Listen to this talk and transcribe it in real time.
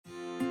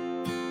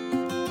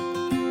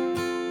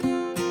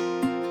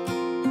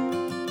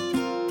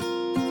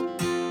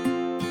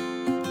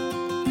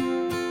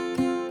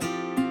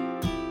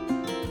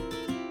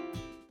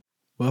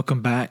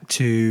Welcome back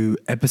to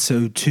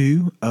episode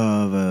 2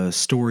 of A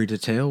Story to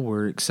Tell.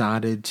 We're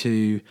excited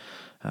to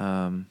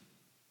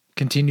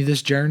continue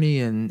this journey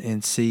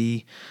and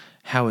see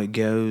how it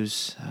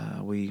goes.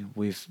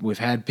 We've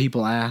had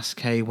people ask,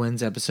 "Hey,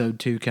 when's episode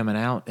 2 coming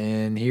out?"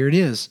 And here it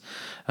is.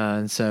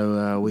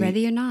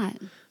 Ready or not.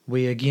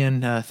 We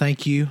again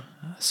thank you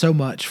so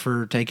much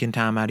for taking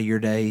time out of your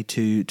day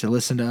to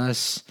listen to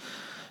us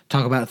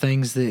talk about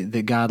things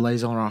that God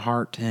lays on our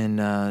heart.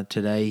 And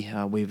today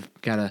we've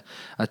got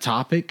a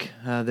topic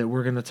that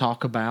we're going to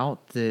talk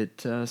about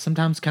that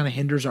sometimes kind of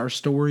hinders our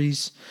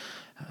stories.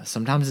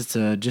 Sometimes it's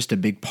just a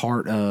big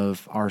part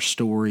of our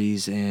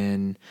stories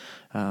and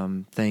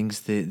things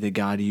that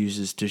God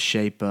uses to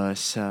shape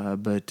us.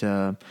 But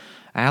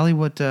Allie,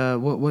 what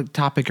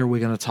topic are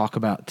we going to talk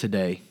about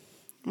today?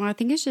 Well, I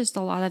think it's just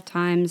a lot of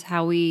times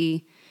how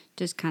we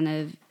just kind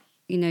of,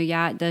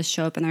 it does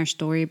show up in our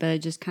story, but it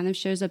just kind of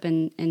shows up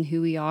in who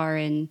we are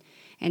and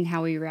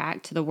how we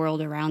react to the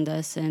world around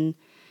us. And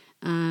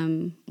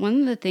one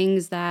of the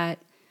things that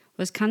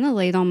was kind of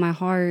laid on my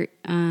heart,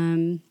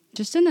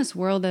 just in this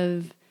world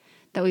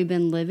that we've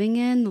been living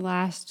in the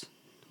last,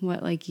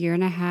 year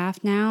and a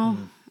half now,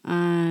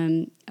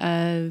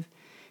 of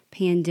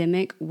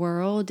pandemic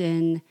world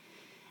and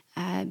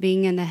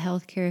being in the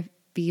healthcare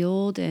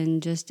field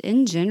and just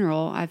in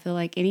general, I feel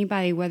like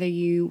anybody, whether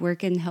you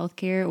work in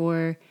healthcare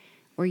or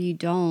you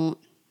don't,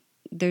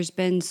 there's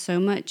been so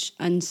much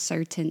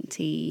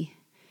uncertainty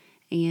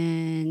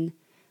and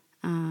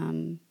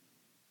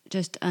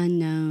just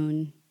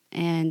unknown,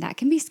 and that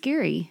can be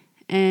scary.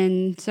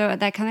 And so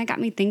that kind of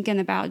got me thinking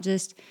about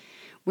just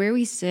where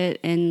we sit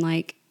in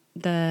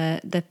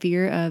the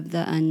fear of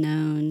the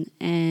unknown.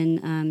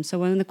 And so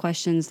one of the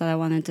questions that I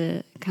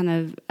wanted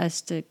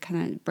us to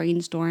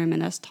brainstorm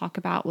and us talk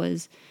about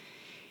was,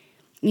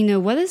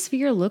 what does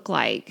fear look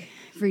like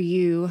for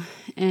you,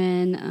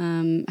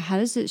 and how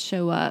does it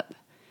show up?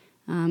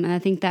 And I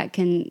think that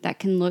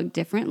can look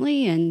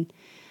differently, and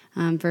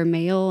for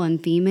male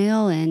and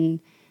female, and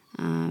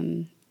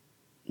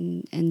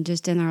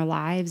just in our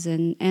lives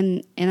and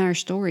in our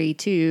story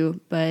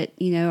too. But,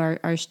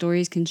 our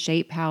stories can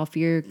shape how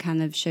fear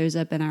kind of shows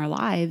up in our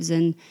lives.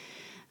 And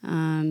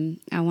I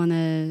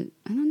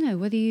don't know,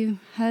 what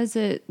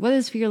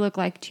does fear look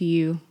like to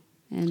you,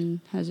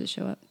 and how does it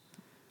show up?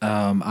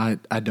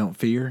 I don't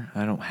fear.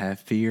 I don't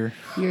have fear.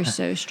 You're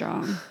so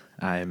strong.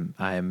 I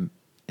am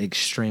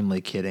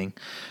extremely kidding.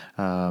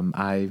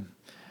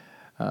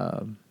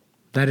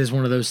 That is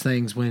one of those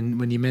things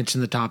when you mention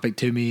the topic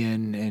to me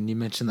and you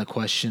mention the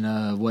question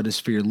of what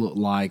does fear look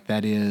like,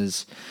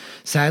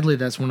 sadly,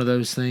 that's one of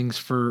those things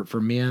for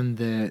men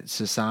that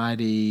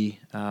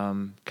society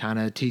kind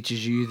of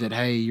teaches you that,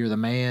 hey, you're the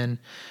man,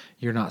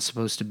 you're not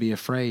supposed to be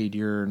afraid,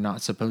 you're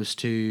not supposed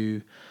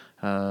to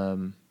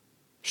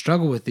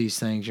struggle with these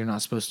things, you're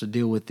not supposed to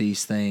deal with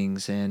these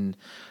things, and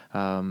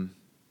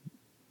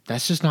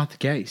that's just not the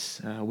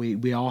case.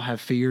 We all have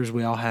fears.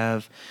 We all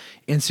have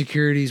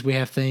insecurities. We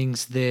have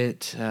things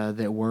that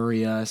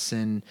worry us,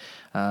 and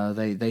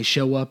they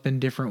show up in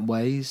different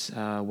ways.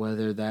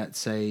 Whether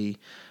that's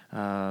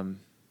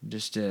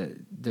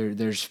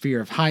there's fear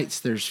of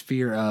heights. There's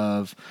fear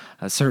of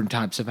certain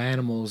types of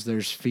animals.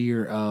 There's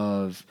fear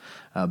of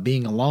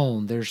being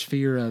alone. There's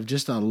fear of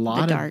just a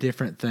lot of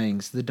different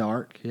things. The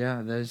dark,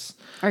 yeah.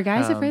 Are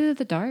guys afraid of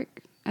the dark?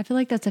 I feel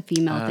like that's a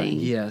female thing.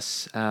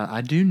 Yes.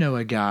 I do know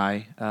a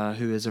guy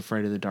who is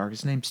afraid of the dark.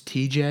 His name's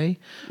TJ.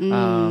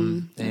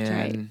 That's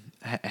right.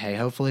 Hey,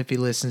 hopefully if he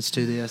listens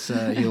to this,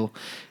 he'll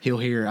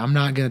hear. I'm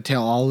not going to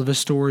tell all of his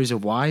stories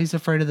of why he's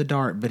afraid of the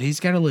dark, but he's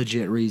got a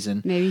legit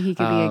reason. Maybe he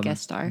could be a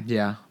guest star.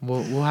 Yeah,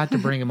 we'll have to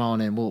bring him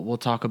on, and we'll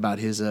talk about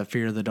his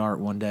fear of the dark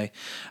one day.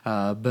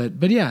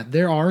 But yeah,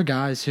 there are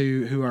guys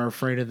who are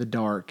afraid of the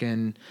dark,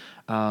 and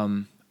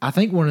I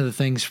think one of the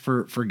things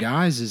for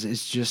guys is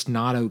it's just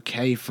not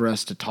okay for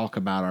us to talk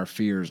about our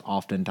fears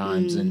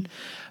oftentimes. And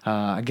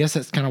I guess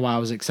that's kind of why I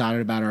was excited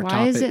about our topic.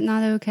 Why is it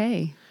not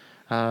okay?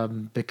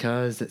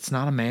 Because it's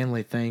not a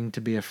manly thing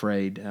to be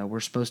afraid. We're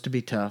supposed to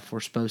be tough.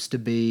 We're supposed to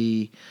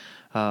be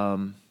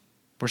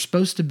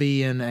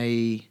in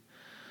a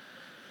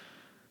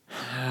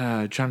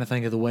trying to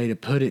think of the way to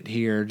put it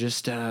here.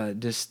 Just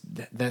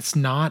that's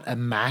not a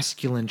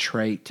masculine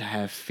trait to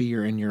have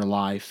fear in your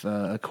life,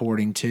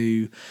 according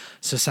to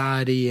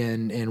society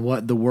and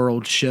what the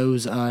world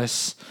shows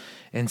us.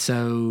 And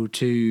so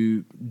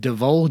to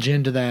divulge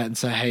into that and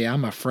say, "Hey,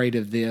 I'm afraid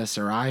of this,"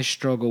 or "I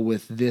struggle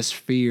with this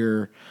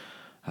fear,"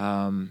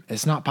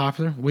 it's not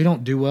popular. We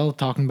don't do well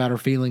talking about our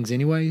feelings,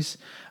 anyways.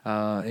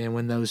 And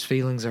when those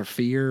feelings are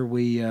fear,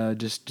 we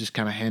just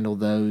kind of handle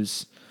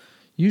those.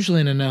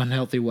 Usually in an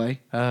unhealthy way,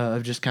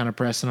 of just kind of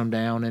pressing them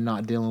down and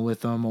not dealing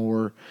with them,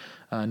 or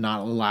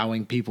not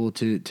allowing people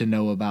to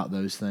know about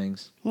those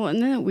things. Well,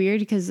 isn't that weird?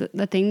 Because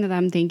the thing that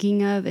I'm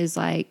thinking of is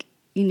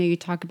you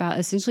talk about,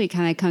 essentially it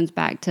kind of comes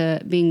back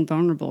to being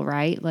vulnerable,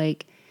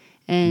 right?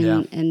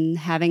 And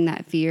having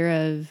that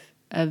fear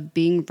of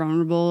being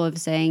vulnerable, of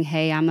saying,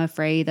 "Hey, I'm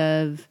afraid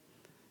of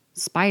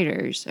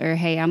spiders," or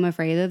 "Hey, I'm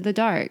afraid of the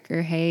dark,"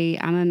 or "Hey,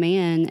 I'm a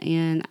man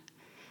and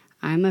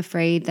I'm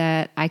afraid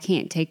that I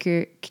can't take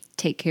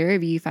care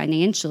of you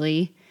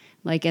financially,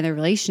 like in a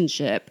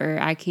relationship, or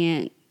I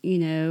can't,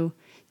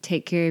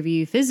 take care of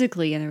you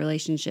physically in a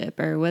relationship,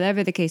 or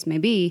whatever the case may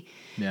be.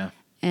 Yeah.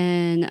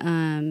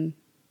 And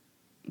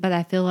but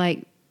I feel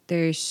like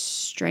there's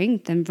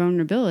strength and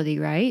vulnerability,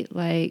 right?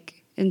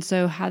 Like, and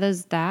so how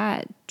does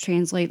that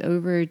translate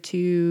over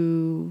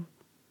to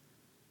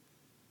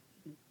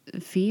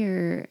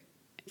fear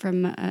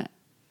from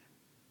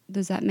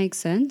does that make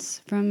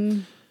sense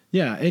from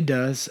Yeah, it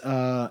does,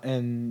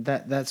 and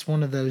that's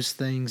one of those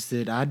things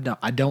that I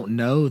don't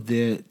know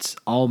that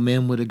all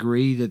men would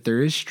agree that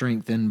there is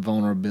strength in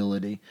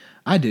vulnerability.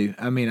 I do.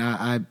 I mean,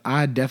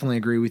 I definitely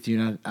agree with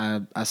you,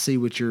 and I see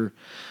what you're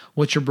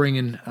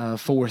bringing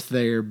forth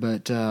there,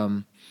 but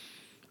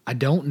I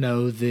don't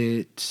know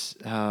that.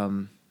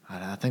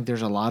 I think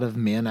there's a lot of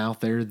men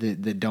out there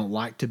that don't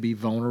like to be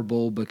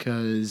vulnerable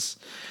because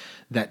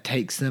that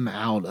takes them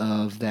out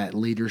of that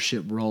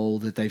leadership role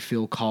that they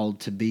feel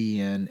called to be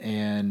in.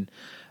 And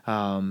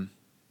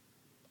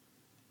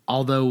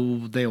although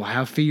they'll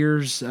have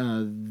fears,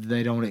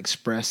 they don't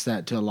express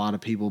that to a lot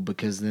of people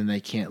because then they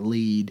can't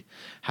lead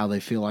how they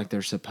feel like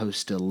they're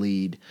supposed to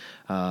lead.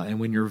 And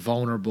when you're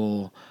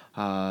vulnerable,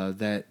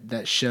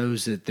 that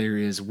shows that there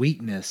is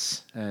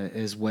weakness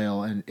as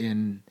well.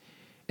 And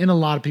a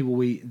lot of people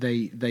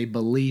they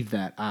believe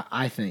that.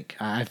 I think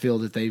I feel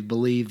that they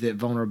believe that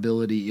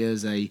vulnerability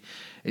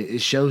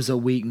it shows a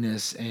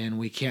weakness, and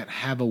we can't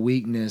have a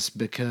weakness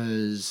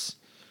because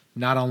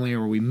not only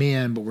are we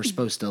men, but we're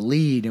supposed to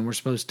lead and we're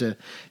supposed to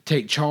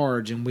take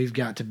charge, and we've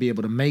got to be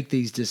able to make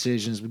these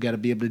decisions. We've got to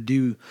be able to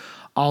do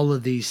all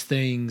of these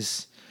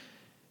things,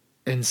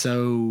 and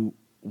so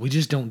we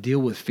just don't deal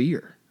with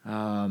fear.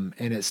 And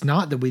it's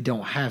not that we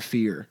don't have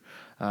fear.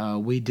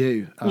 We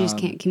do. you just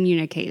can't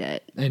communicate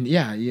it. And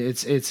yeah,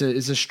 it's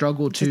a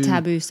struggle It's a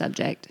taboo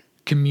subject.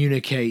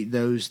 Communicate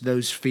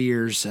those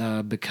fears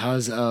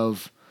because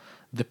of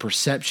the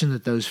perception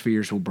that those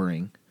fears will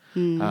bring.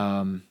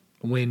 When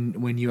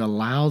you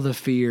allow the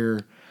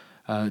fear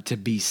to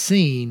be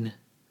seen,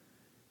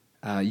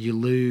 you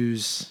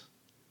lose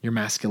your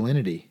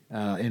masculinity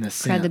in a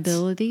sense.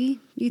 Credibility,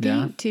 you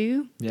think,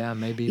 too? Yeah,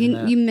 maybe even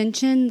that. You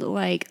mentioned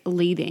like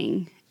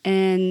leading,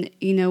 and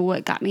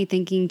what got me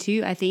thinking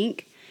too, I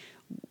think,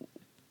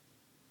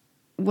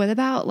 what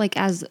about like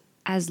as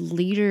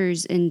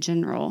leaders in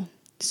general?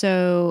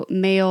 So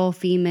male,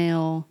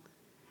 female,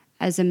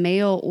 as a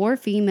male or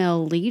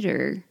female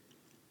leader,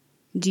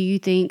 do you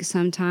think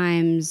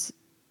sometimes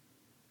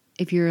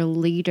if you're a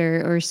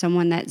leader or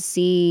someone that's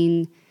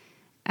seen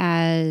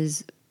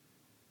as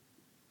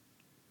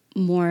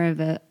more of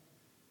a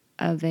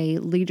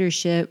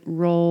leadership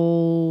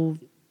role,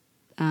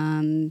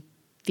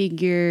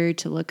 figure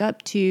to look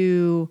up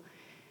to,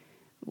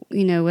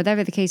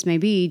 whatever the case may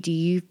be, do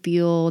you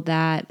feel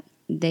that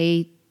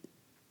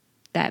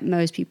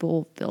most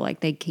people feel like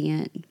they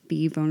can't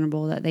be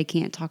vulnerable, that they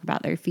can't talk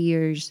about their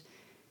fears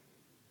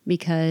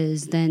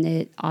because then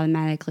it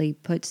automatically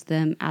puts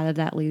them out of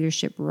that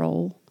leadership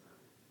role?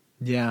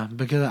 Yeah,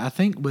 because I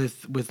think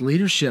with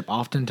leadership,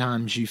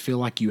 oftentimes you feel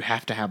like you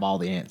have to have all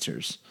the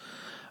answers.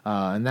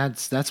 And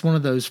that's one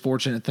of those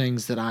fortunate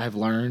things that I have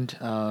learned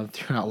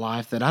throughout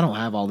life, that I don't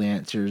have all the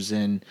answers.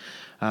 And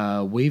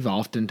we've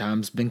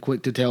oftentimes been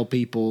quick to tell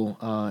people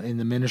in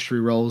the ministry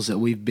roles that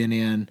we've been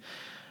in,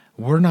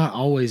 we're not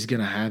always going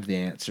to have the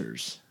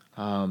answers.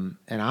 And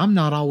I'm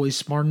not always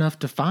smart enough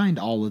to find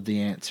all of the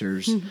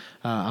answers.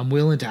 I'm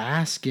willing to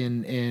ask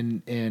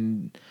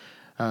and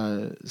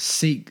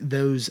seek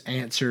those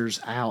answers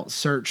out,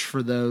 search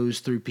for those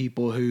through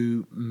people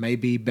who may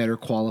be better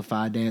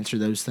qualified to answer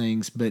those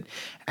things. But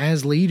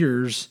as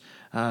leaders,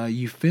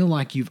 you feel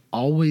like you've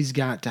always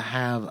got to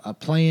have a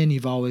plan.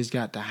 You've always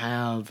got to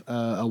have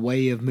a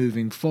way of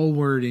moving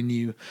forward, and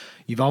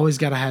you've always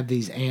got to have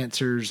these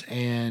answers.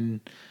 And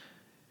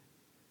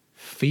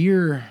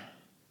fear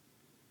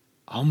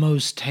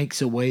almost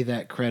takes away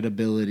that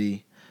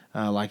credibility,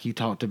 like you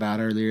talked about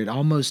earlier. It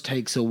almost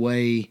takes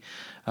away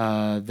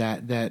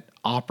that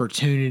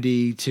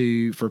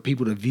opportunity for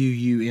people to view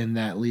you in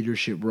that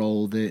leadership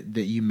role that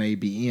you may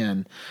be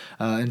in,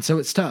 and so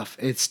it's tough.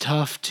 It's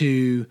tough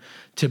to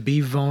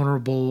be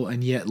vulnerable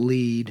and yet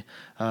lead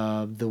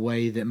the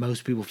way that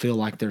most people feel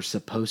like they're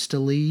supposed to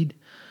lead.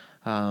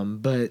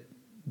 But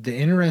the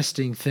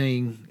interesting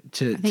thing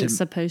I think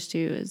supposed to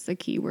is the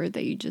key word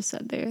that you just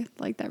said there.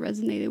 Like, that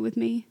resonated with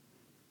me.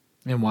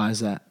 And why is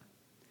that?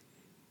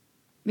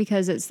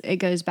 Because it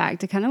goes back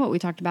to kind of what we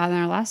talked about in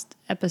our last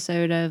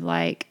episode of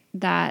like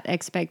that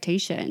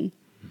expectation.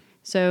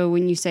 So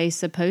when you say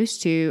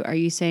supposed to, are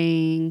you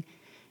saying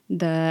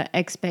the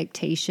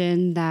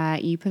expectation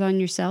that you put on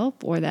yourself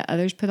or that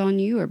others put on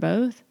you, or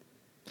both?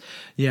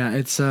 Yeah,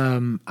 it's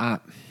I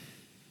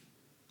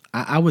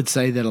would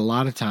say that a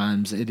lot of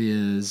times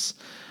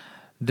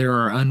there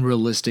are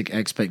unrealistic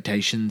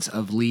expectations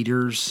of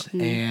leaders,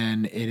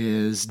 and it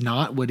is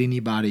not what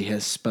anybody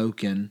has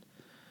spoken,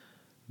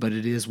 but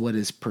it is what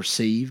is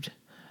perceived,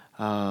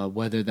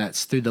 whether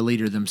that's through the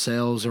leader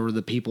themselves or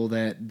the people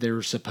that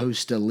they're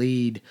supposed to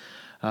lead.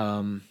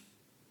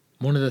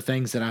 one of the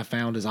things that I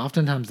found is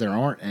oftentimes there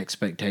aren't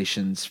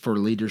expectations for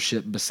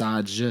leadership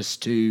besides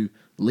just to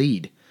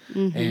lead.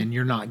 And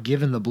you're not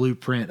given the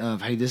blueprint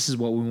of, hey, this is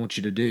what we want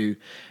you to do.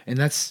 And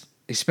that's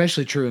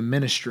especially true in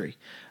ministry.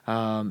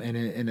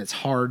 And it's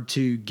hard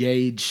to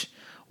gauge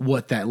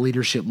what that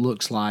leadership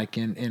looks like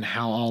and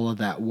how all of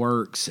that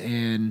works.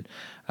 And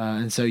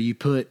so you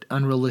put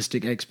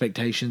unrealistic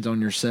expectations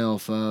on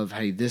yourself of,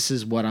 hey, this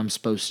is what I'm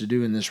supposed to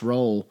do in this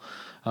role.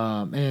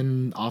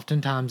 And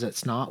oftentimes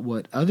that's not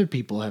what other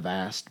people have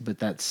asked, but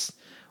that's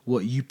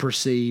what you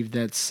perceive.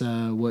 That's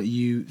what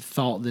you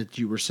thought that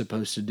you were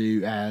supposed to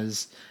do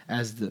as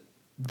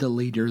the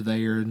leader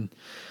there. And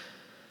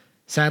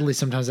sadly,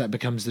 sometimes that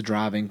becomes the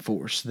driving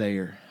force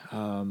there.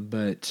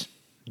 But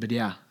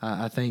yeah,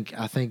 I think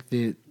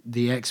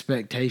the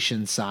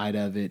expectation side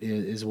of it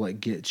is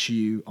what gets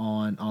you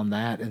on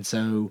that. And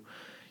so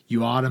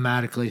you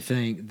automatically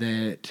think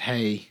that,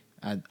 hey,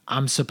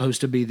 I'm supposed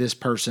to be this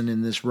person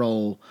in this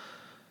role,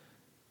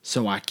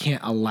 so I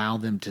can't allow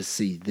them to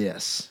see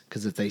this.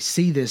 Because if they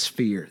see this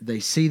fear, they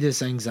see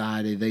this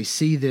anxiety, they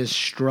see this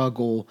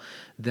struggle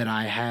that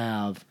I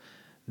have,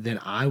 then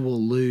I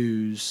will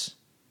lose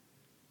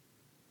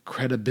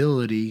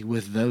credibility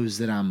with those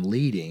that I'm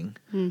leading.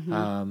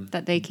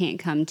 That they can't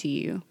come to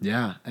you.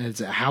 Yeah.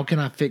 It's how can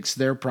I fix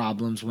their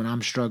problems when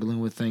I'm struggling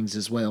with things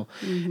as well?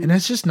 And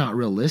that's just not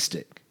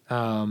realistic.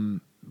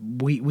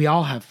 We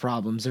all have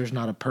problems. There's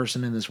not a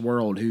person in this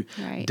world who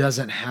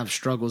doesn't have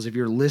struggles. If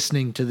you're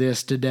listening to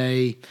this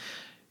today,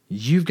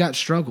 you've got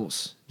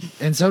struggles,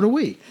 and so do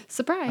we.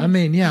 Surprise. I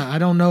mean, yeah, I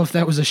don't know if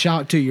that was a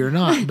shock to you or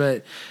not,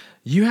 but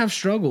you have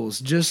struggles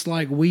just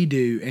like we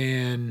do.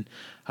 And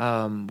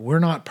we're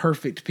not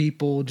perfect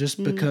people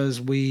just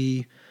because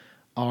we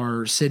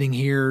are sitting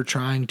here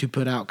trying to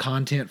put out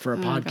content for a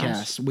podcast.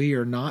 Gosh. We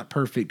are not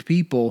perfect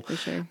people. For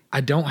sure.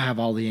 I don't have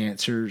all the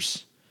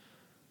answers.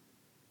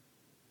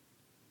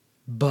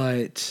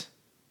 But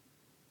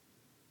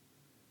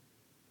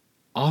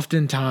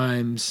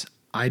oftentimes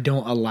I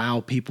don't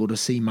allow people to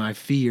see my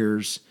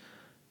fears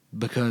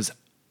because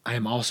I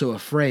am also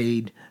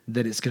afraid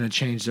that it's going to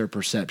change their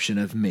perception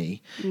of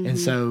me. And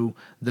so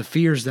the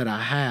fears that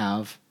I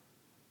have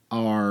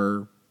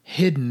are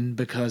hidden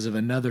because of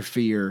another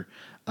fear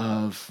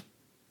of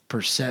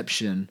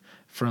perception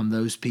from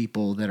those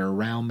people that are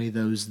around me,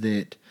 those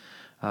that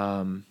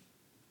I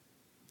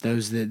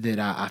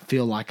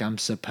feel like I'm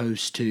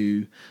supposed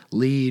to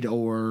lead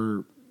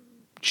or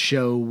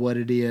show what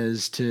it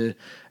is to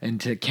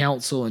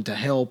counsel and to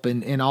help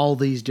and all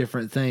these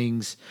different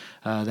things.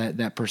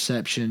 That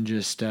perception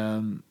just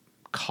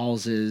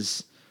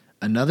causes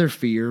another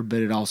fear, but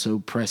it also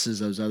presses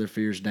those other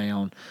fears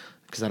down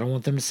because I don't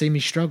want them to see me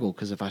struggle.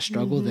 Because if I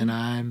struggle, then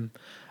I'm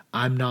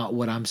not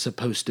what I'm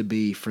supposed to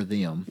be for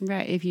them.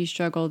 Right. If you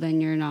struggle,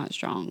 then you're not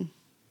strong.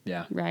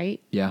 Yeah.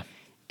 Right. Yeah.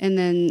 And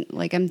then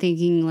I'm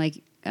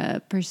thinking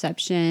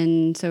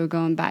perception. So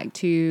going back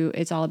to,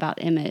 it's all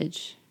about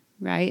image,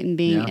 right? And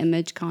being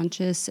image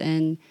conscious.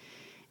 And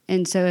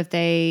so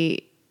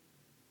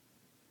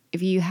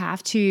if you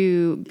have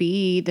to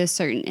be this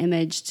certain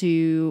image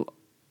to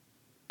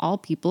all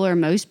people or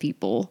most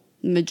people,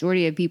 the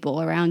majority of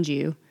people around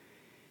you,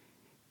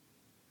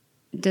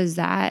 does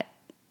that,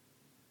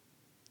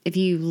 if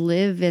you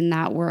live in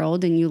that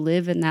world and you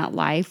live in that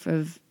life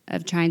of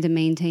trying to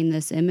maintain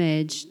this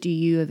image, do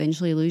you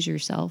eventually lose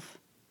yourself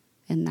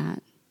in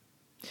that?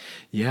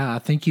 Yeah, I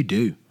think you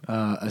do.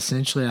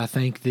 Essentially, I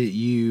think that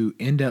you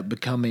end up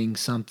becoming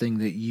something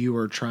that you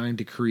are trying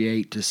to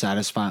create to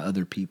satisfy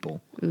other people.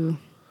 Ooh.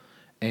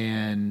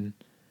 And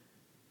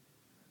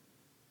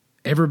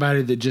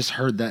everybody that just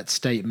heard that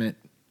statement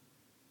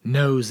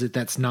knows that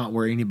that's not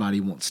where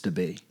anybody wants to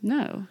be.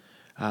 No.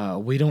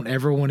 We don't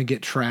ever want to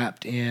get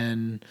trapped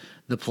in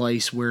the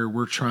place where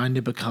we're trying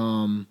to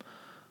become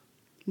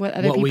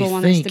what we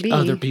think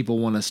other people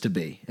want us to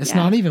be. It's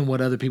not even what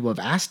other people have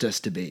asked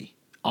us to be,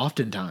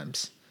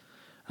 oftentimes.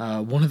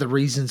 One of the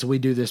reasons we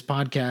do this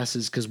podcast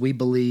is because we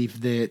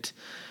believe that,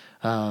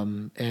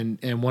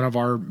 and one of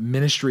our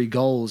ministry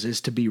goals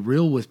is to be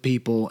real with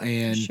people,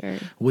 and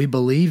we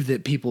believe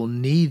that people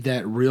need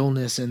that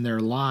realness in their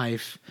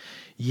life,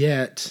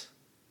 yet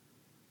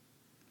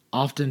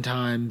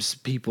oftentimes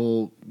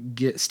people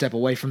step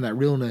away from that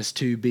realness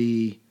to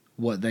be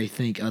what they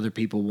think other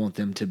people want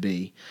them to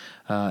be.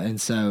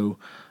 And so,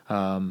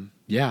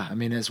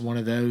 it's one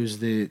of those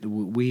that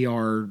we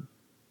are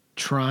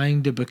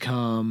trying to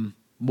become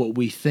what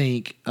we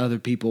think other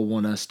people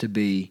want us to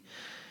be.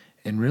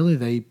 And really,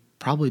 they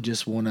probably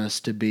just want us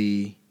to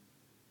be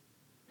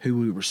who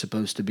we were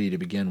supposed to be to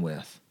begin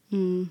with.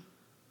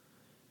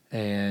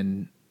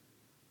 And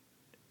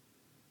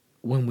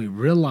when we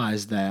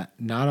realize that,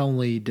 not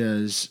only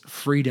does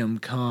freedom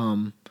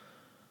come,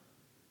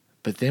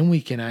 but then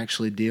we can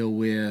actually deal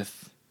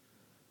with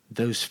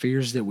those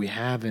fears that we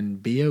have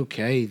and be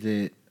okay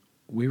that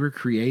we were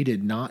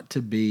created not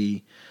to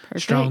be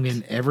strong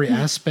in every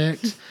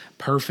aspect,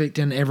 perfect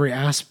in every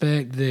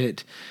aspect,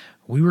 that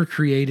we were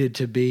created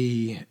to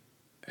be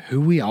who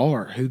we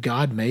are, who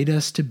God made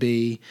us to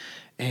be,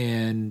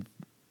 and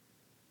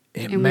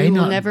it And may we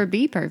will not never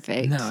be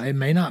perfect. no, it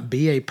may not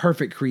be a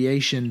perfect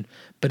creation,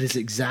 but it's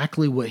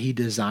exactly what he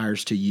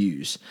desires to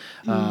use.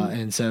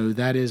 And so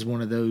that is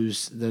one of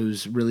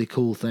those really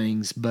cool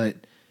things. But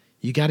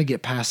you got to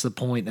get past the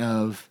point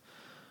of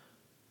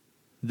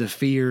the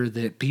fear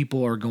that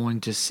people are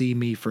going to see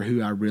me for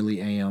who I really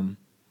am.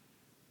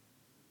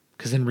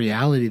 Because in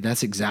reality,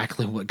 that's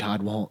exactly what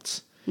God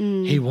wants.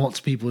 He wants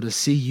people to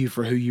see you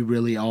for who you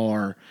really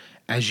are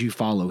as you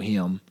follow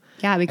him.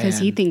 Yeah, because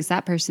he And thinks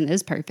that person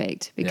is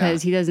perfect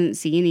because he doesn't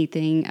see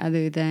anything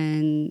other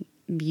than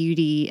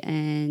beauty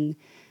and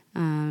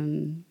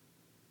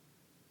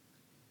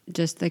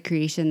just the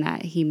creation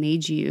that he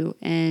made you.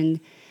 And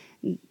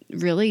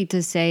really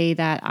to say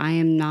that I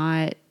am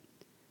not,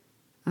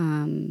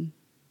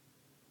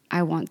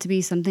 I want to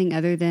be something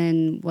other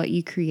than what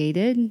you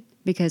created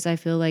because I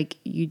feel like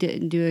you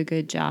didn't do a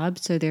good job.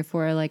 So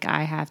therefore, like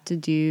I have to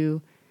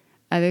do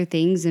other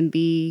things and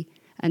be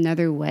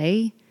another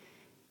way.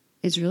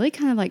 It's really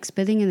kind of like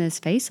spitting in his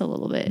face a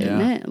little bit,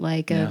 isn't it?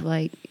 Like of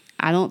like,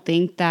 I don't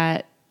think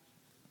that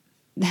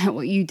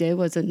what you did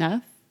was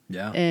enough.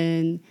 Yeah.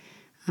 And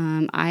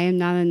I am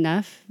not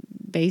enough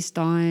based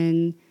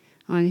on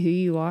who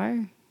you are.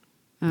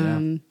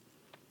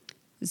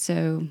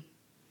 So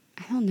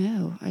I don't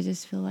know. I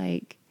just feel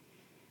like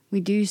we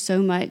do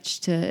so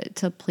much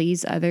to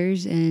please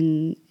others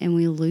and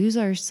we lose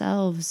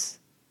ourselves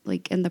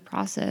like in the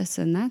process,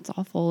 and that's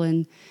awful.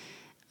 And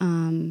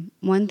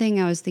one thing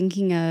I was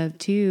thinking of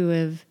too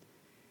of,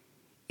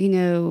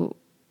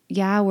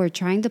 we're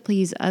trying to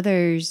please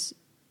others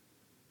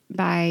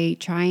by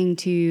trying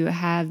to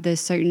have this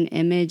certain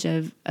image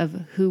of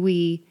who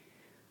we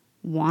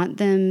want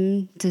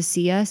them to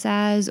see us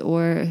as,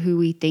 or who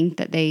we think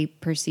that they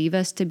perceive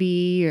us to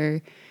be,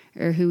 or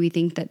who we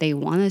think that they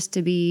want us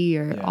to be,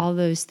 or all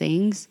those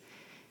things.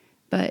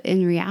 But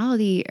in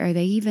reality, are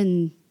they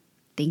even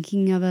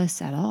thinking of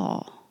us at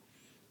all?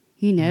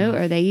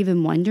 Are they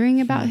even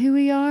wondering about who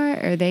we are?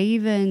 Do they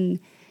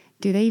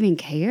even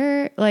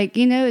care? Like,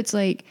 it's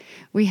like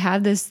we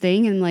have this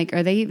thing and like,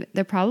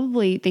 they're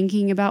probably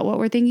thinking about what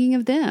we're thinking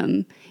of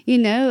them,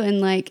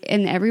 and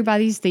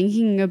everybody's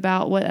thinking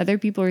about what other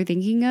people are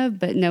thinking of,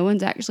 but no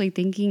one's actually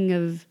thinking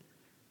of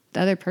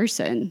the other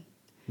person.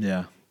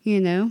 Yeah.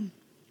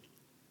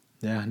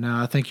 Yeah, no,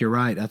 I think you're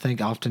right. I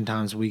think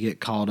oftentimes we get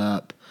caught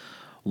up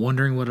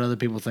wondering what other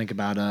people think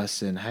about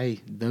us, and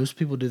hey, those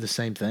people do the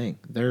same thing.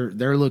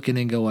 They're looking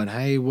and going,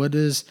 hey, what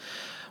is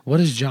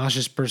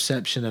Josh's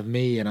perception of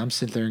me? And I'm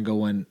sitting there and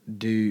going,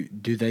 do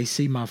they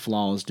see my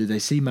flaws? Do they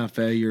see my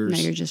failures? No,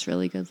 you're just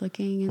really good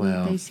looking,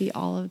 and they see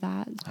all of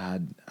that.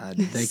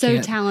 They so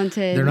can't,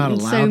 talented. They're not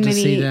allowed to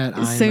see that.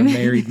 I am a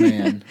married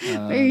man.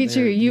 Very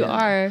true. You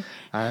are.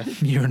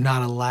 You're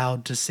not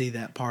allowed to see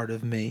that part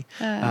of me.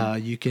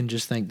 You can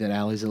just think that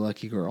Allie's a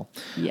lucky girl.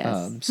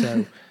 Yes.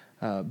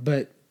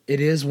 But it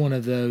is one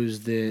of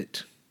those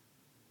that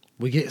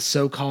we get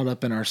so caught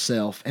up in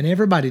ourselves, and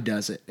everybody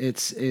does it.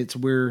 It's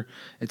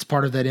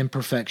part of that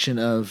imperfection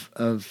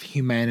of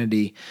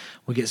humanity.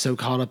 We get so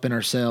caught up in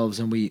ourselves,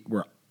 and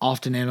we're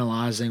often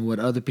analyzing what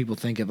other people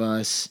think of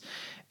us,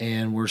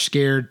 and we're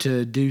scared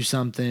to do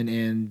something,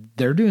 and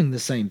they're doing the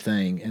same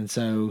thing, and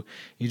so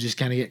you just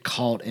kind of get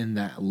caught in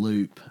that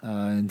loop,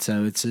 and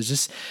so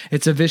it's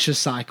a vicious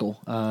cycle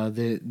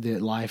that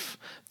life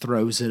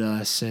throws at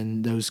us,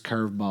 and those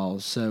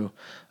curveballs. So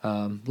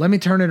let me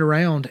turn it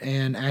around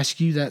and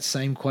ask you that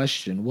same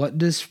question: what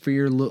does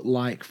fear look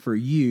like for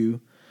you,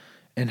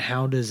 and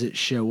how does it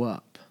show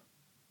up?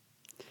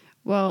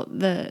 Well,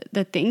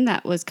 the thing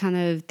that was kind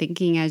of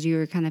thinking as you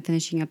were kind of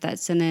finishing up that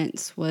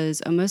sentence was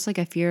almost like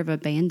a fear of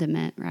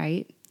abandonment,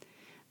 right?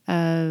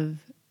 Of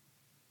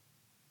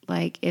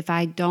like, if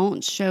I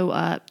don't show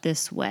up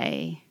this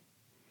way,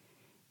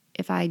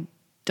 if I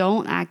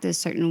don't act a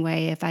certain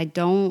way, if I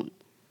don't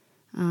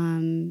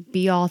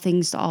be all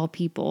things to all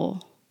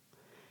people,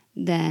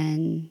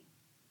 then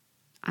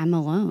I'm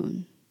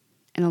alone.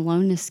 And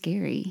alone is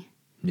scary.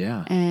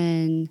 Yeah.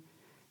 And,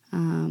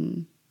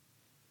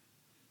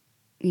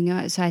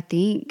 so I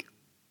think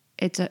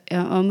it's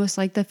almost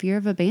like the fear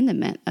of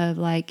abandonment of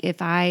like,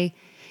 if I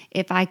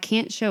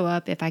can't show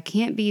up, if I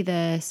can't be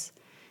this,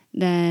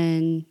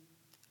 then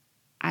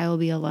I will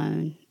be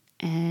alone,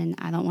 and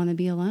I don't want to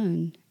be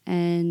alone.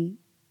 And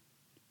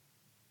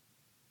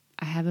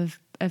I have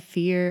a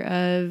fear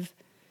of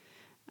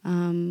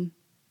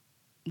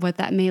what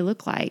that may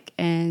look like.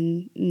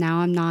 And now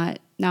I'm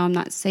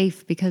not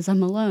safe because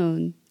I'm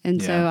alone. And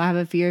so I have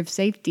a fear of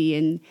safety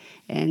and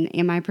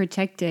am I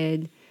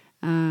protected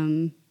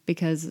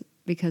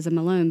because I'm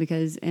alone?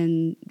 Because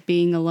in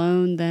being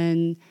alone,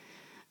 then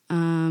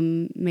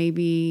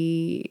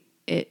maybe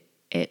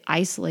it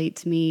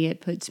isolates me.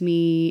 It puts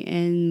me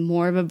in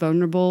more of a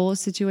vulnerable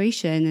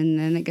situation, and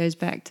then it goes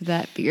back to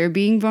that fear of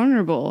being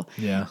vulnerable.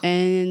 Yeah.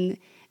 And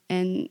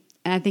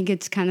I think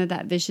it's kind of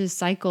that vicious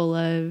cycle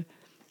of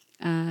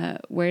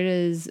where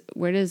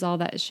does all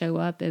that show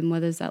up, and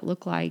what does that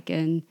look like?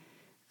 And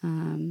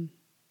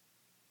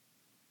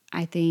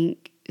I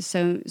think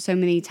so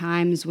many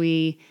times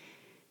we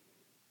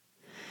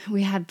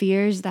we have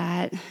fears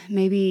that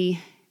maybe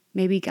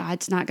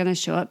God's not going to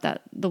show up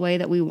the way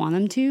that we want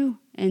him to.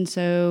 And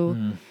so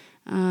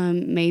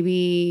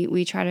maybe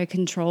we try to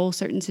control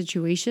certain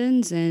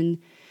situations, and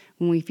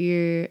when we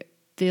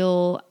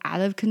feel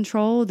out of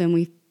control, then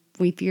we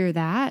fear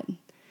that.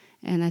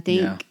 And I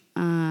think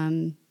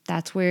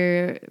that's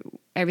where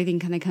everything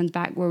kind of comes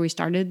back where we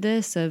started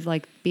this, of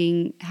like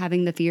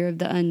having the fear of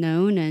the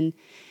unknown. And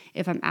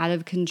if I'm out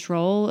of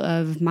control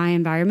of my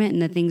environment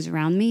and the things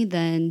around me,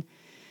 then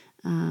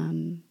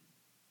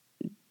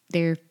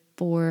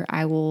therefore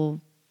I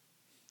will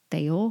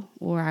fail,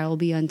 or I will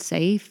be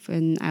unsafe,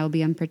 and I will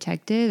be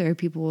unprotected, or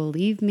people will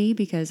leave me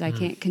because I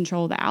can't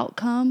control the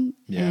outcome.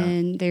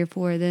 And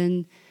therefore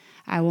then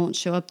I won't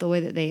show up the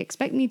way that they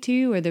expect me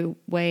to, or the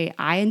way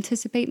I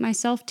anticipate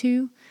myself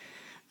to.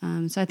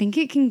 So I think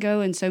it can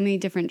go in so many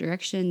different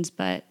directions,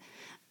 but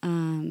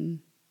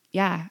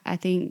I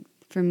think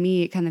for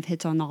me it kind of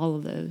hits on all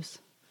of those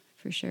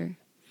for sure.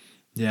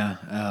 Yeah,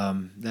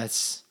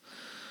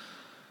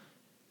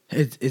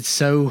 it's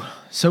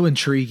so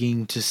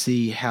intriguing to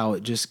see how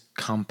it just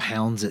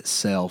compounds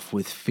itself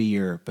with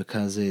fear,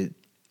 because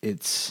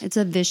it's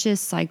a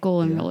vicious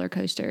cycle and roller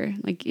coaster.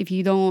 Like if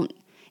you don't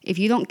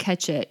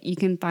catch it, you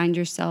can find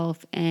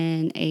yourself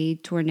in a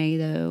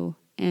tornado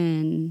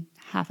in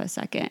half a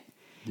second.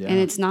 Yeah. And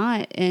it's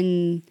not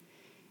in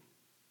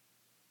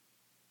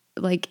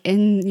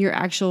your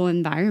actual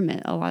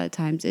environment. A lot of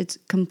times it's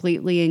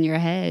completely in your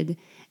head,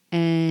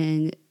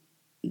 and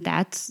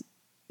that's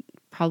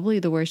probably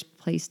the worst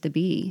place to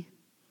be.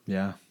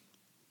 Yeah.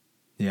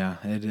 Yeah.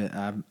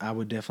 I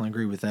would definitely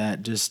agree with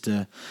that. Just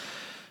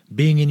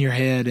being in your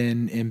head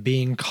and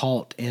being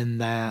caught in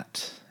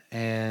that.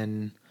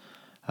 And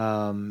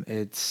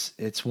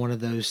it's one of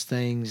those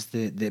things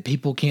that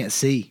people can't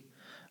see.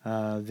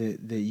 That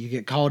you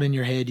get caught in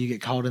your head, you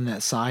get caught in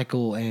that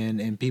cycle,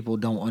 and people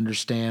don't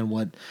understand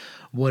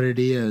what it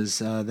is.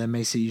 They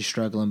may see you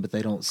struggling, but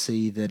they don't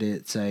see that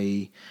it's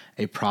a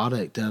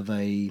product of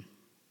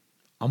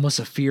almost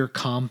a fear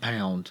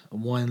compound,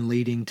 one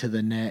leading to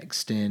the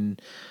next, and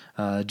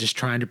just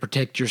trying to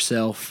protect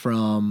yourself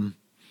from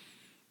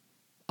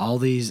all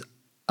these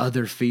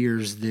other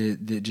fears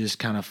that just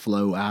kind of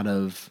flow out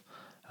of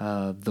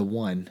the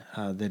one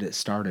that it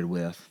started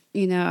with.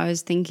 I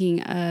was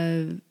thinking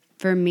of,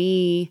 for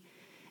me,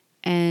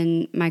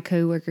 and my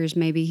coworkers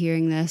may be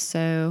hearing this,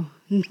 so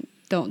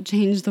don't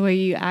change the way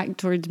you act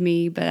towards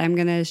me, but I'm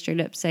going to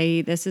straight up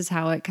say this is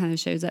how it kind of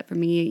shows up for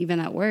me, even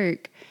at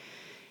work.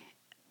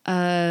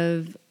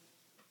 There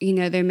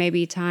may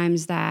be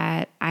times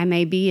that I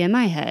may be in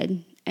my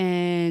head.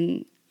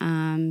 And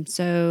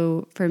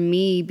so for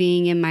me,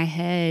 being in my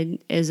head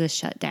is a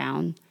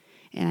shutdown.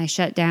 And I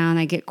shut down,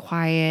 I get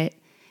quiet,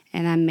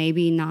 and I'm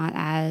maybe not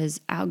as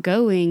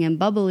outgoing and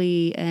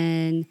bubbly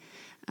and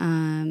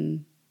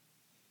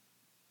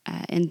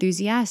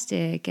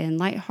enthusiastic and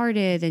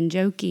lighthearted and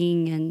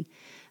joking.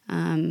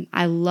 And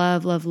I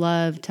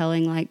love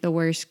telling like the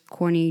worst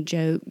corny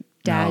dad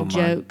jokes.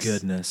 Oh my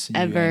goodness, you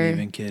ever. ain't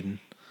even kidding.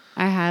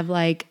 I have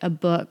like a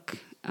book.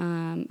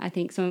 I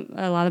think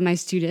a lot of my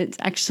students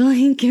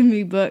actually give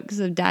me books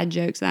of dad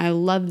jokes, and I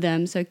love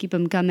them. So keep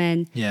them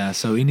coming. Yeah.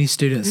 So any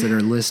students that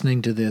are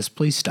listening to this,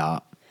 please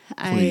stop.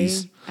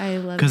 Please. I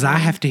love them. Because I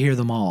have to hear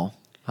them all.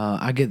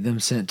 I get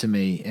them sent to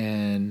me,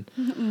 and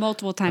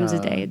multiple times a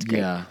day. It's great.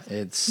 Yeah,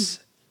 it's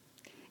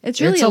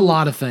really a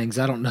lot of things.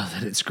 I don't know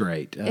that it's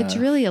great. It's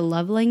really a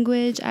love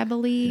language, I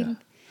believe.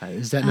 Yeah.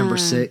 Is that number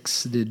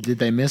 6? Did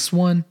they miss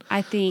one?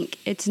 I think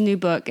it's a new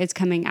book. It's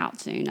coming out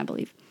soon, I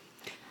believe.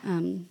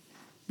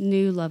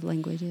 New love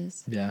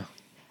languages. Yeah.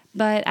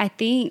 But I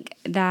think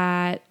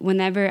that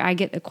whenever I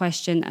get the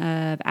question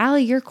of,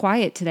 Allie, you're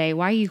quiet today.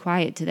 Why are you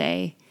quiet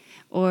today?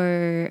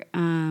 Or,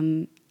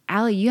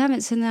 Allie, you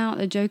haven't sent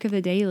out a joke of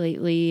the day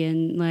lately.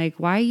 And like,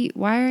 why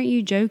aren't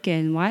you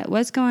joking?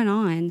 What's going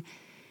on?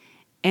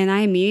 And I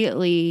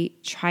immediately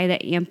try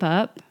to amp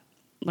up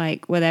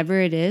like whatever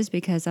it is,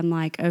 because I'm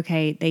like,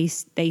 okay, they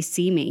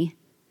see me.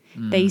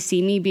 They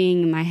see me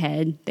being in my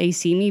head. They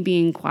see me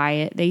being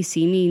quiet. They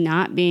see me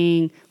not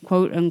being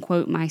quote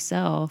unquote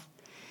myself.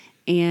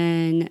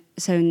 And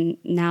so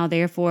now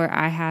therefore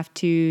I have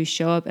to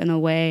show up in a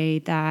way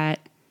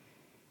that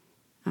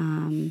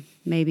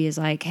maybe is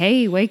like,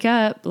 hey, wake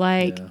up.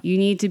 Like you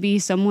need to be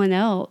someone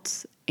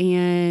else.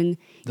 And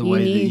the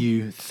way that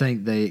you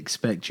think they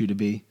expect you to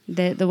be.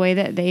 The way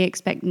that they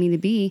expect me to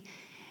be,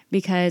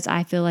 because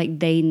I feel like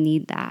they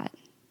need that.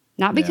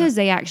 Not because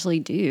they actually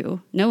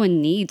do. No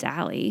one needs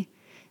Allie.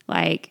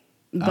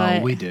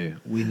 But we do.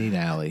 We need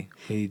Allie.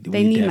 They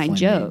need my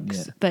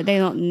jokes, but they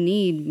don't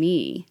need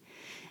me.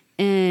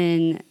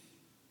 And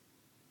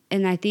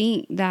I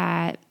think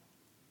that's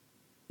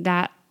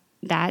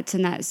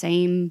in that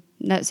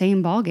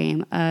same ball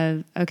game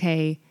of,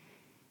 okay,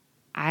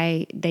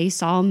 they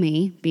saw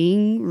me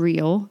being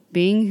real,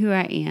 being who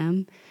I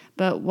am.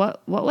 But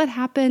what would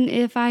happen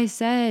if I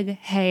said,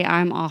 hey,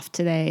 I'm off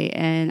today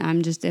and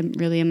I'm just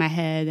really in my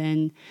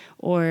head,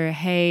 or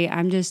hey,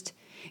 I'm just,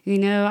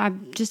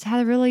 I've just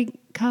had a really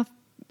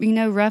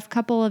rough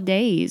couple of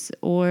days,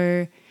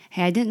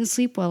 hey, I didn't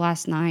sleep well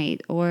last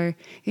night, or,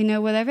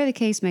 whatever the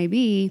case may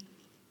be,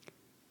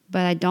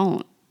 but I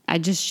don't. I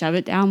just shove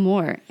it down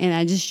more, and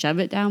I just shove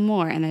it down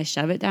more, and I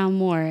shove it down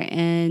more,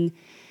 and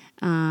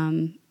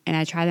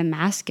I try to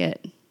mask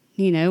it.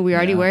 We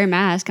already wear a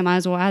mask. I might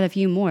as well add a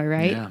few more,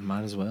 right? Yeah,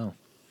 might as well.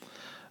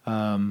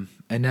 And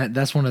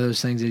that's one of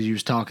those things, as you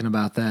was talking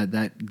about,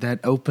 that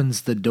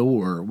opens the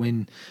door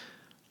when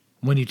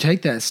you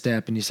take that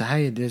step and you say,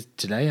 hey,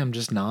 today I'm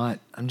just not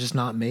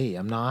me.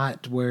 I'm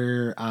not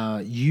where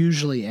I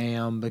usually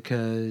am,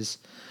 because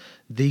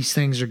these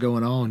things are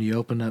going on. You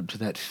open up to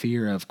that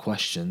fear of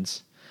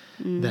questions,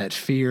 that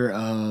fear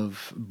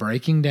of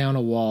breaking down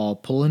a wall,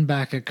 pulling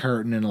back a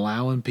curtain, and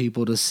allowing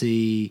people to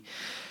see,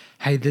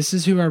 hey, this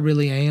is who I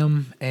really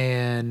am.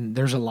 And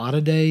there's a lot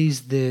of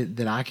days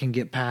that I can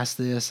get past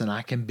this, and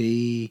I can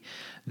be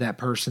that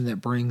person that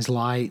brings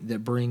light,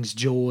 that brings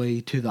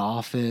joy to the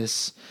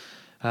office.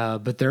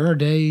 But there are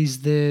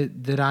days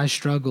that I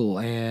struggle,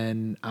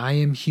 and I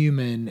am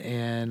human,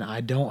 and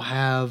I don't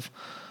have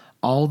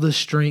all the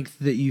strength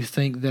that you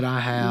think that I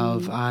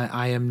have.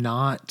 I am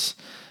not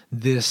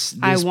this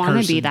I want to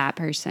person. be that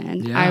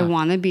person. Yeah. I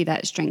want to be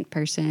that strength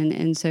person.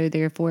 And so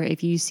therefore,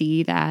 if you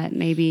see that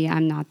maybe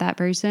I'm not that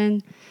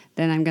person,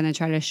 then I'm going to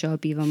try to show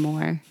up even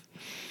more.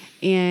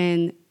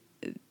 And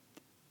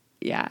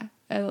yeah,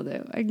 I don't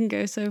know. I can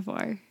go so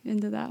far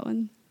into that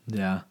one.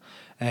 Yeah.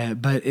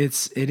 But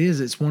it's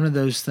one of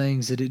those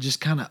things that it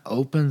just kind of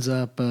opens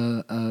up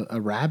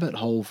a rabbit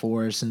hole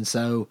for us. And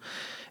so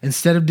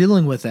instead of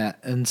dealing with that,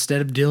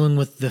 instead of dealing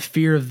with the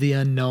fear of the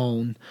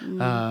unknown,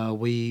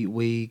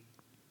 we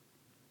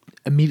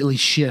immediately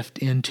shift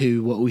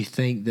into what we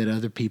think that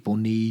other people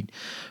need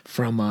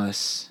from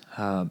us,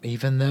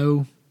 even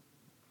though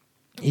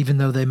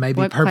they may be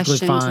what perfectly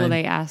questions fine. will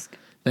they ask?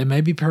 They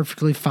may be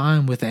perfectly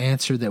fine with the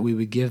answer that we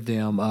would give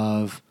them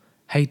of,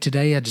 hey,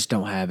 today I just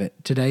don't have it.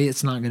 Today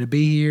it's not going to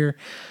be here.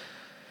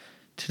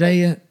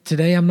 Today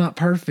I'm not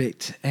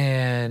perfect,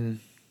 and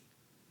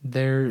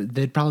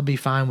they'd probably be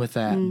fine with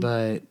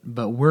that.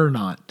 But we're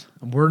not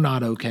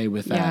okay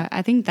with that. Yeah,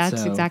 I think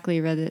that's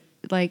exactly what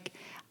like.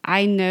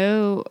 I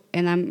know,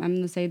 and I'm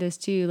going to say this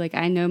too, like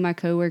I know my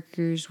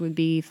coworkers would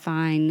be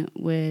fine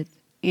with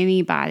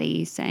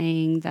anybody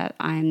saying that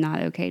I'm not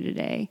okay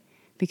today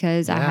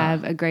because I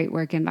have a great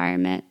work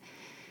environment.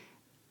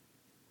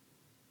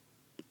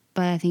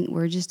 But I think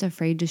we're just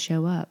afraid to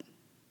show up.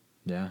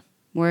 Yeah.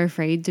 We're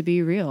afraid to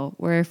be real.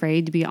 We're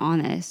afraid to be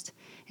honest.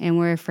 And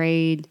we're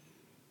afraid,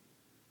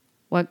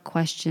 what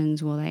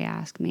questions will they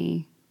ask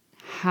me?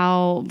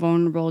 How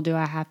vulnerable do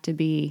I have to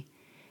be?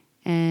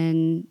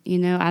 And,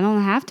 I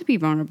don't have to be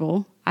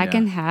vulnerable. I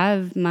can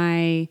have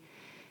my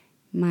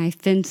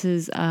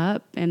fences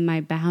up and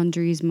my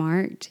boundaries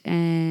marked,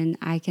 and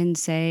I can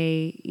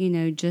say,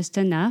 just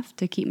enough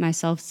to keep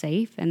myself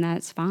safe, and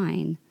that's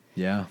fine.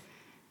 Yeah.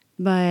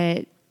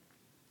 But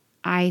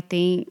I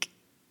think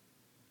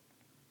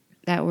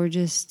that we're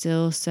just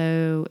still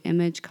so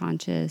image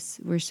conscious.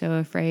 We're so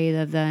afraid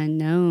of the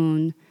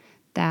unknown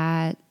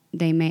that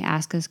they may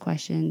ask us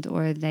questions,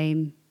 or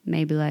they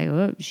may be like,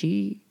 oh,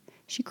 she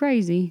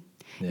crazy.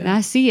 Yeah. And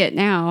I see it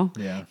now.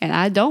 Yeah. And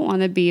I don't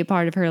want to be a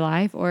part of her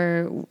life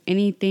or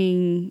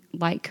anything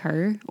like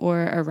her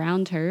or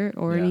around her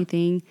or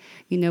anything.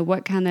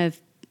 What kind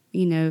of,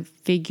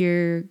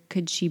 figure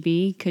could she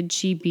be? Could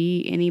she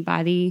be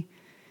anybody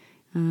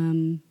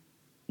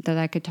that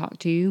I could talk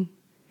to?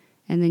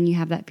 And then you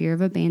have that fear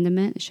of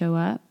abandonment show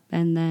up,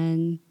 and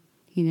then,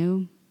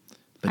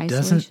 but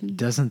isolation.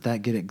 Doesn't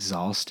that get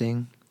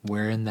exhausting,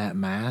 wearing that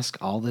mask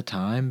all the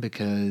time,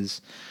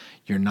 because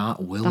you're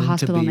not willing to be real? The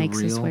hospital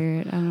makes us wear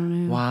it. I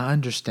don't know. Well, I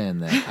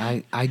understand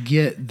that. I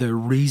get the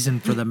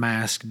reason for the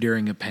mask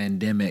during a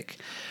pandemic,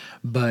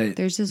 but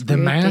there's this the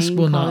mask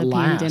will not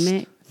last.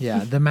 Pandemic.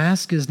 Yeah, the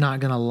mask is not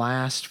going to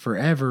last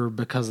forever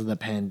because of the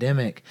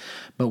pandemic.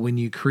 But when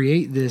you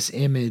create this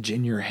image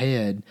in your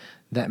head,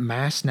 that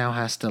mask now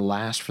has to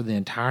last for the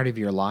entirety of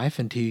your life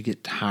until you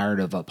get tired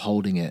of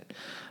upholding it.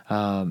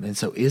 And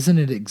so isn't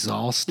it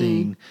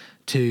exhausting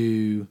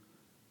to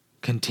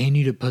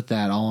continue to put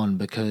that on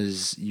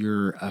because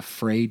you're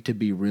afraid to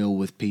be real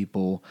with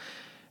people?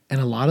 And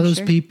a lot of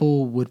those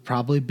people would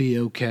probably be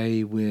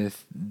okay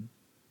with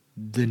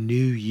the new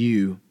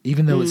you,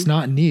 even though it's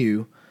not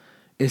new.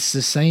 It's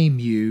the same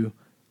you.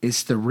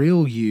 It's the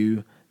real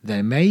you.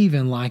 They may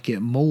even like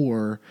it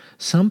more.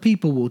 Some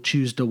people will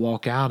choose to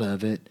walk out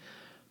of it,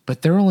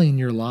 but they're only in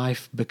your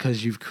life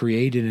because you've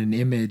created an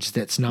image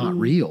that's not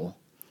real.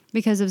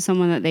 Because of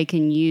someone that they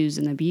can use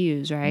and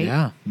abuse, right?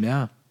 Yeah,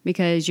 yeah.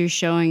 Because you're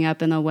showing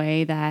up in a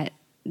way that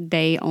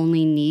they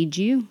only need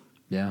you.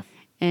 Yeah.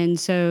 And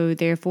so,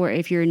 therefore,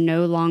 if you're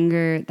no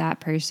longer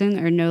that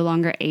person or no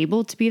longer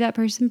able to be that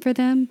person for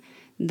them,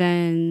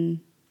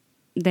 then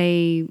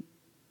they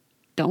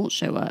don't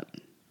show up.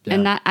 Yeah.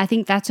 And I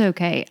think that's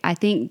okay. I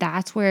think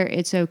that's where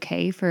it's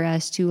okay for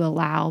us to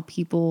allow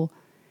people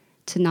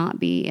to not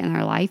be in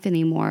our life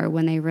anymore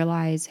when they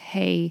realize,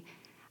 hey,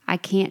 I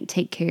can't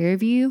take care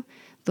of you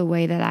the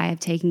way that I have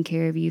taken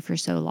care of you for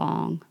so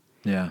long.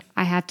 Yeah.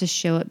 I have to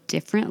show up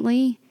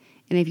differently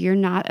And if you're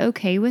not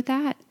okay with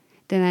that,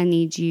 then I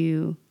need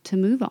you to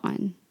move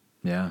on.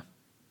 Yeah.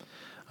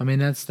 I mean,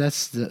 that's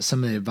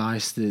some of the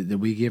advice that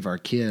we give our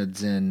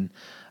kids. And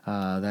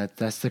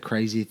that's the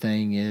crazy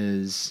thing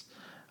is,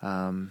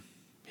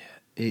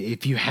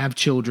 if you have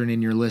children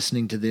and you're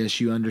listening to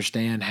this, you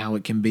understand how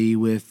it can be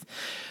with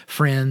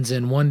friends,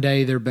 and one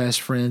day they're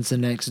best friends, the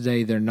next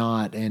day they're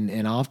not.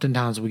 And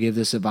oftentimes we give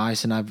this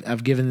advice, and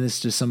I've given this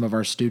to some of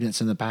our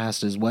students in the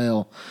past as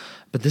well,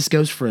 but this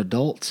goes for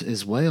adults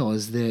as well,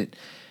 is that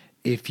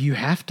if you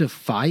have to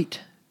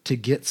fight to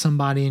get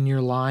somebody in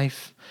your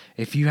life,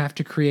 if you have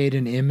to create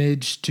an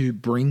image to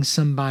bring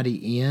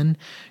somebody in,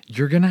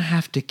 you're going to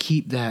have to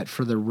keep that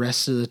for the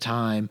rest of the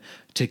time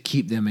to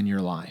keep them in your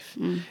life.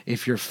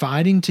 If you're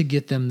fighting to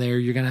get them there,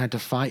 you're going to have to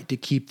fight to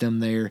keep them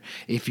there.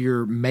 If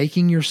you're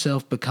making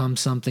yourself become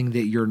something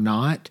that you're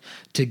not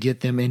to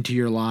get them into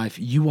your life,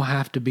 you will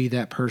have to be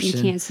that person.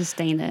 You can't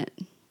sustain it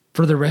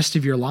For the rest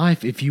of your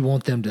life if you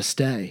want them to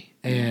stay.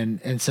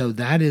 And so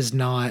that is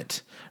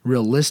not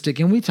realistic.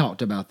 And we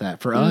talked about that.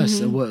 For us,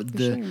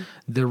 the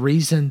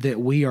reason that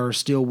we are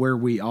still where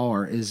we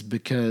are is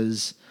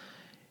because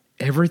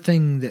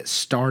everything that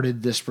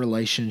started this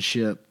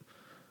relationship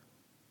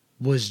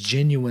was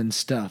genuine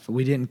stuff.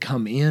 We didn't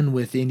come in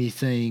with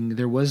anything.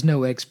 There was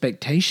no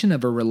expectation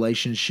of a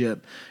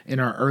relationship in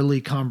our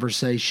early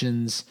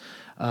conversations,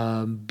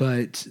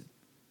 but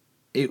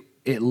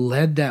it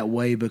led that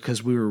way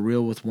because we were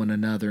real with one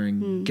another,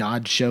 and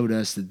God showed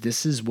us that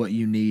this is what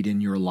you need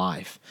in your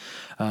life.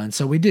 And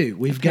so we do.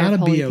 We've got to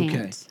be okay.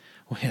 Pants.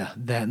 Well, yeah,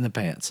 that in the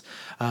pants.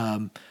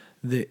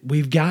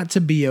 We've got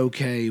to be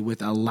okay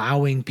with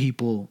allowing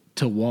people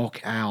to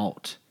walk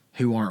out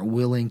who aren't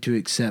willing to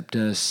accept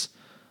us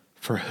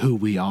for who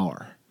we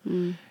are.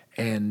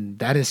 And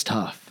that is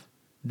tough.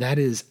 That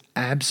is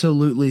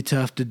absolutely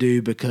tough to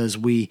do, because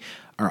we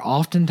are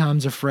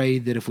oftentimes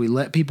afraid that if we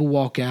let people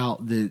walk out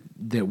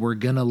that we're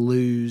going to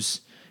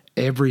lose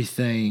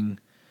everything.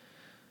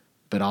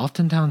 But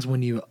oftentimes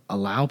when you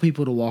allow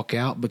people to walk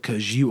out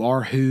because you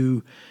are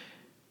who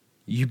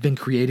you've been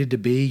created to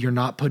be, you're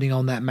not putting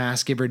on that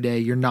mask every day,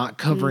 you're not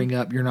covering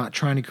up, you're not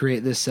trying to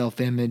create this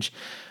self-image.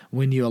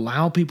 When you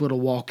allow people to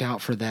walk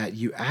out for that,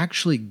 you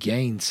actually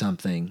gain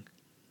something.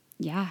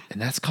 Yeah. And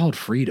that's called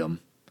freedom.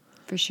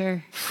 For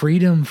sure.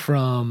 Freedom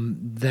from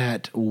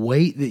that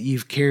weight that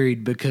you've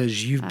carried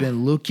because you've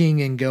been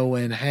looking and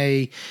going,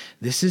 hey,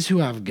 this is who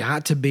I've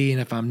got to be.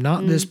 And if I'm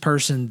not this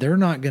person, they're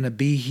not going to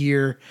be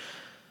here.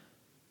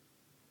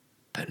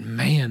 But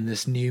man,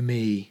 this new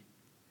me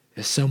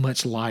is so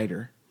much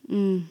lighter.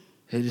 It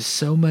is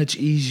so much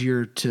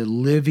easier to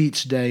live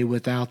each day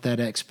without that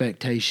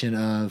expectation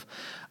of,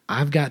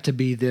 I've got to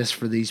be this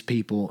for these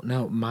people.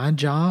 No, my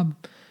job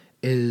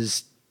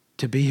is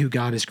to be who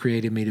God has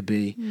created me to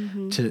be,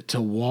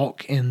 to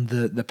walk in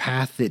the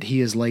path that He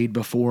has laid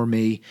before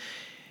me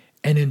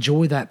and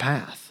enjoy that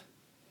path.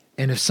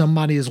 And if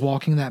somebody is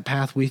walking that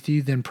path with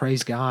you, then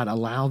praise God,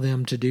 allow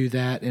them to do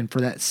that. And for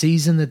that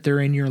season that they're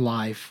in your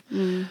life,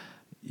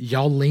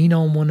 y'all lean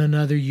on one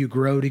another, you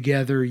grow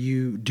together,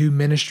 you do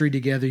ministry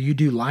together, you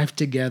do life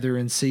together,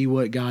 and see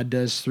what God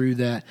does through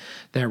that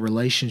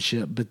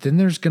relationship. But then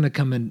there's going to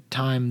come a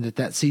time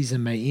that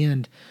season may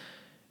end.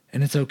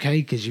 And it's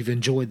okay because you've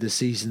enjoyed the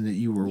season that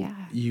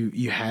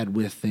you had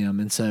with them.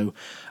 And so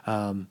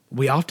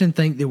we often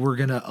think that we're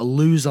going to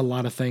lose a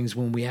lot of things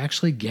when we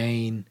actually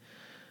gain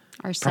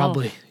Ourself.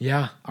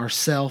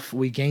 Ourself.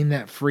 We gain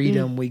that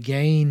freedom. We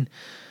gain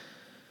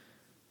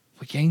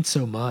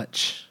so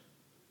much.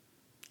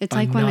 It's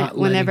like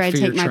whenever I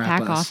take my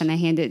pack off and I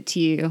hand it to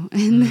you,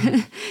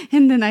 and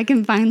then I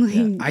can finally...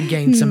 Yeah, I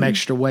gained some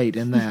extra weight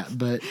in that,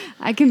 but...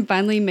 I can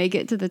finally make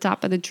it to the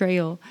top of the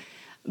trail.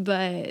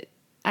 But...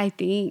 I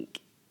think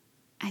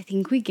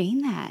we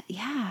gain that.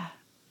 Yeah.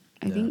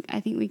 I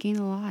think we gain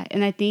a lot.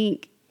 And I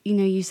think,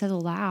 you said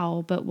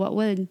allow, but what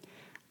would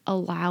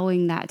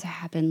allowing that to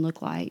happen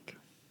look like?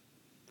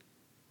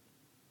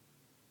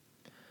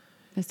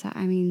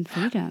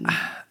 Freedom.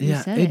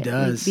 Yeah, it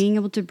does. Like being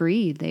able to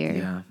breathe there.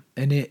 Yeah.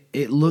 And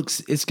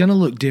it's going to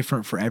look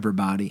different for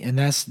everybody. And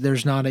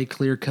there's not a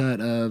clear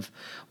cut of,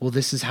 well,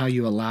 this is how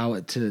you allow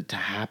it to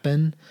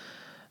happen.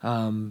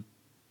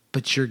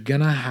 But you're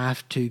going to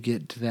have to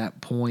get to that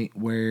point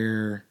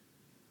where,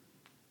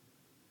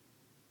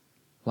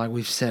 like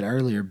we've said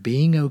earlier,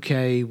 being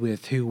okay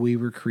with who we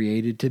were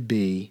created to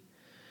be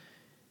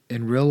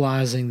and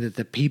realizing that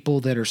the people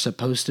that are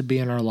supposed to be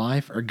in our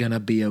life are going to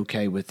be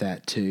okay with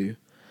that too.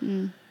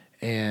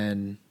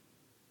 And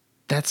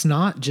that's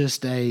not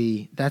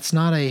a,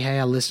 hey,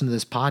 I listened to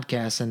this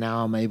podcast and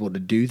now I'm able to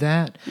do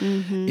that.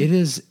 It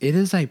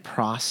is a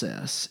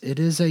process. It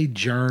is a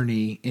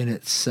journey in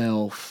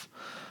itself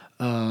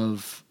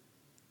of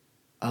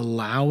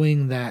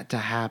allowing that to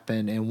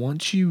happen. And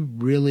once you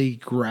really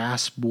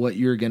grasp what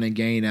you're going to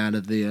gain out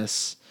of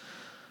this,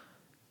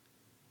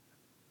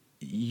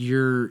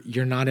 you're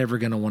not ever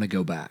going to want to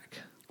go back.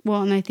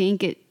 Well, and I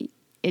think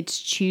it's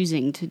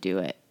choosing to do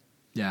it.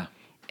 Yeah.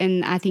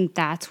 And I think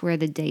that's where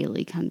the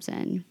daily comes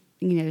in.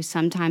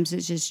 Sometimes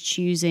it's just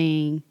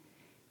choosing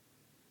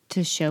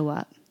to show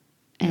up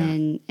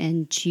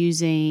and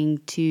choosing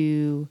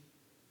to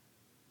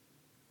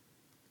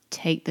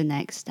take the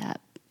next step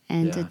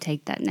and to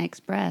take that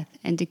next breath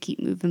and to keep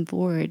moving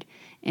forward,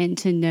 and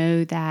to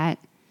know that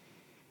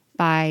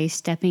by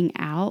stepping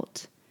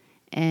out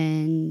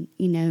and,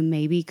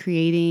 maybe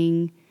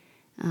creating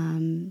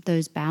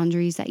those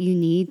boundaries that you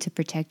need to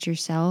protect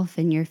yourself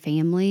and your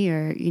family,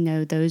 or,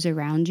 those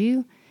around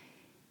you.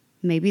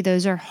 Maybe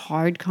those are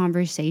hard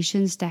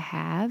conversations to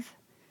have.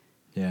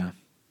 Yeah.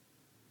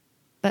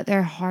 But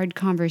they're hard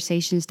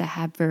conversations to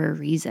have for a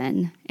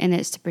reason. And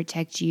it's to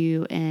protect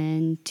you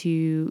and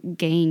to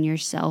gain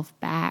yourself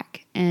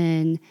back.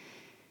 And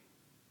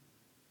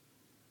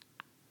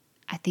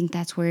I think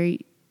that's where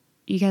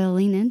you got to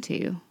lean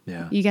into.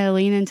 Yeah. You got to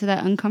lean into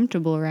that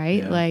uncomfortable,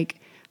 right? Yeah.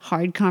 Like,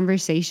 hard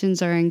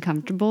conversations are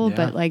uncomfortable,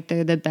 but like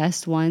they're the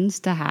best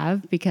ones to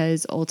have,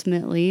 because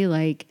ultimately,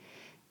 like,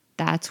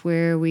 that's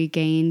where we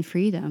gain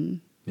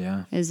freedom.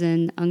 Yeah. Is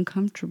in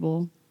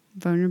uncomfortable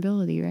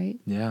vulnerability, right?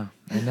 Yeah.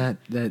 And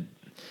that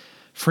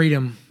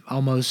freedom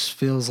almost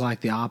feels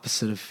like the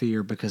opposite of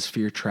fear, because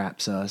fear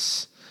traps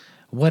us,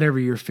 whatever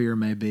your fear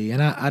may be.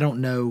 And I don't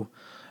know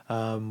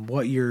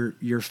what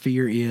your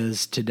fear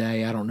is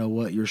today. I don't know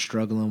what you're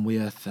struggling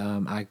with.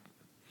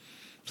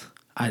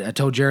 I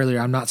told you earlier,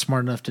 I'm not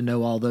smart enough to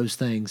know all those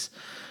things.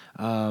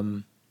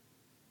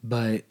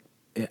 But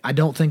I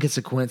don't think it's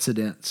a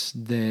coincidence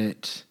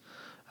that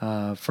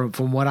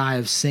from what I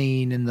have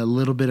seen and the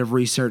little bit of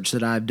research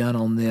that I've done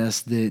on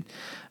this, that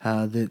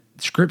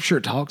Scripture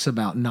talks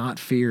about not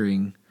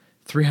fearing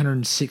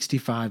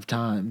 365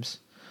 times.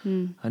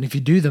 And if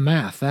you do the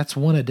math, that's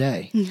one a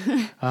day.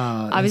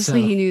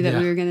 Obviously, he knew that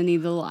we were going to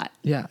need a lot.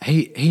 Yeah,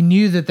 he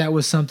knew that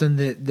was something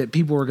that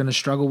people were going to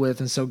struggle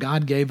with. And so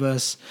God gave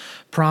us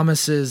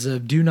promises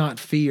of do not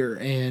fear.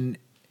 And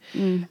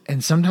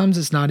sometimes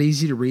it's not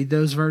easy to read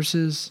those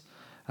verses.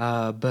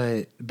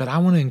 But I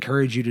want to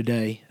encourage you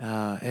today,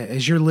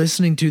 as you're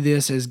listening to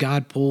this, as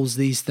God pulls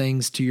these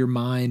things to your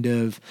mind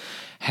of,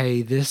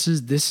 hey, this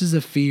is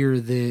a fear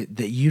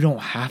that you don't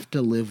have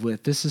to live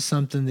with. This is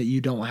something that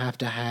you don't have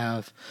to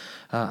have.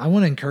 I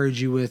want to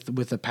encourage you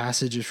with a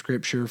passage of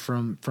Scripture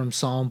from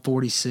Psalm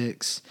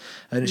 46.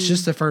 And it's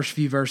just the first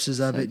few verses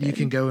of it. Good. You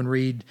can go and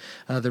read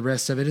the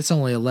rest of it. It's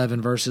only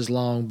 11 verses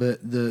long, but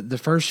the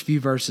first few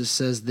verses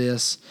says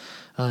this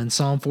in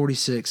Psalm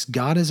 46,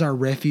 God is our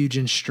refuge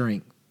and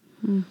strength,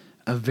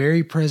 a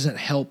very present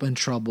help in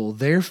trouble.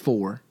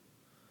 Therefore,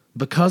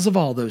 because of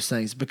all those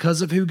things,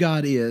 because of who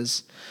God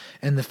is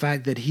and the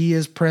fact that He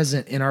is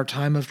present in our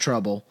time of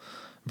trouble,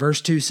 verse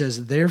 2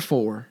 says,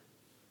 therefore,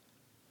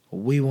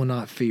 we will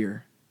not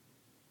fear.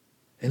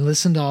 And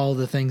listen to all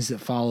the things that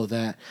follow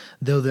that.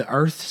 Though the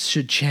earth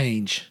should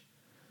change,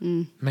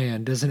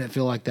 man, doesn't it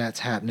feel like that's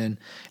happening?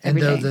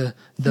 And though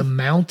the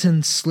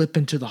mountains slip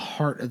into the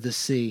heart of the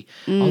sea,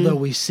 although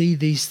we see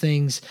these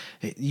things,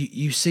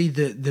 you see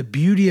the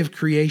beauty of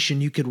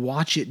creation. You could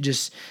watch it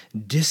just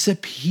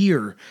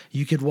disappear.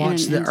 You could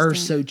watch the earth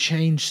so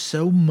change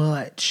so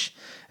much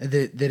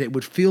that it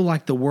would feel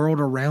like the world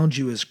around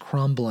you is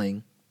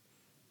crumbling.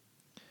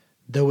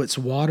 Though its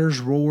waters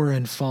roar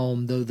and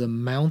foam, though the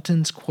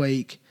mountains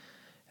quake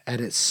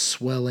at its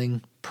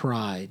swelling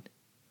pride,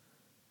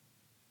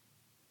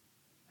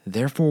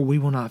 therefore we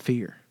will not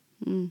fear.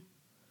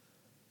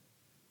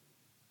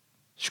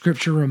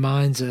 Scripture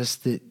reminds us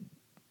that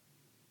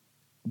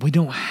we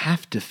don't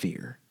have to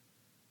fear.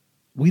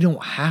 We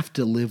don't have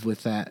to live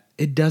with that.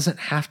 It doesn't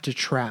have to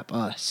trap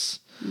us.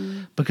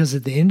 Because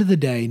at the end of the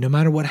day, no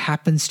matter what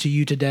happens to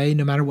you today,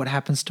 no matter what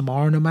happens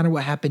tomorrow, no matter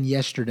what happened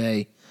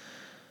yesterday,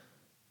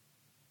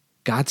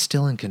 God's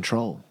still in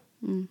control.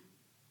 And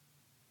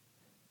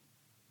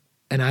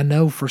I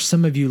know for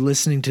some of you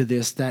listening to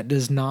this, that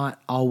does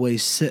not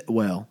always sit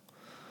well,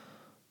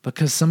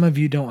 because some of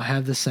you don't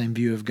have the same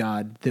view of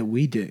God that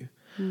we do.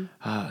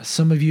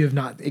 Some of you have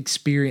not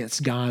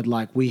experienced God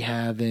like we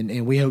have,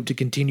 and we hope to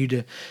continue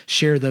to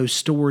share those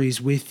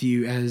stories with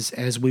you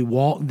as we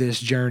walk this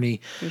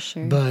journey. For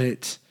sure.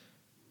 But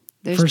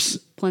there's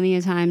plenty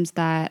of times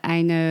that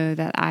I know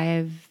that I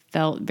have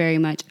felt very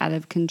much out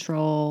of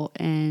control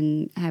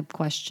and have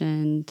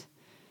questioned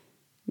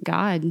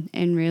God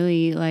and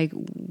really like,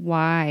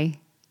 why?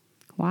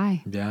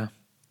 Yeah.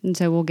 And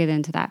so we'll get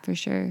into that for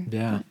sure.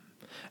 Yeah.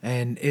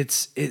 And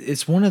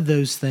it's one of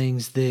those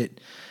things that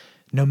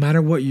no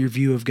matter what your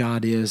view of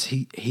God is,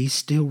 he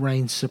still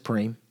reigns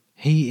supreme.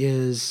 He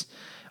is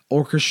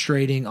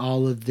orchestrating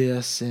all of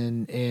this,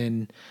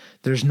 and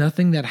there's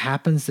nothing that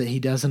happens that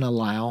he doesn't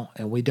allow,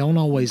 and we don't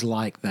always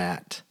like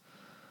that.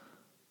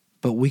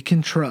 But we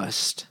can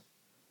trust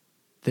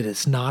that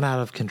it's not out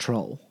of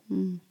control.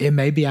 It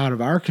may be out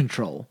of our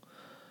control,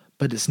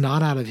 but it's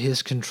not out of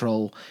his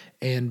control.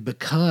 And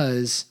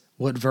because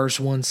what verse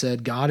 1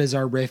 said, God is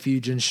our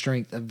refuge and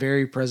strength, a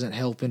very present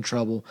help in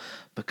trouble.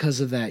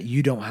 Because of that,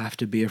 you don't have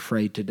to be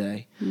afraid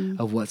today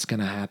of what's going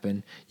to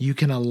happen. You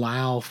can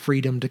allow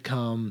freedom to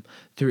come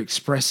through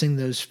expressing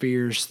those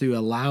fears, through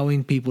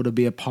allowing people to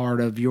be a part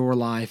of your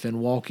life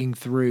and walking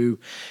through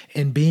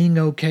and being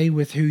okay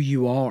with who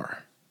you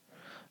are.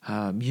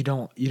 You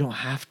don't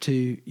have to.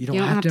 You don't You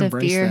don't have have to to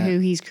embrace fear that. who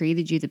He's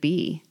created you to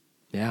be.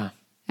 Yeah.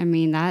 I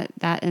mean,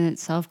 that in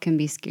itself can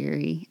be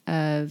scary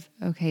of,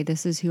 okay,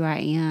 this is who I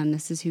am.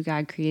 This is who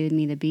God created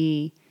me to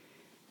be.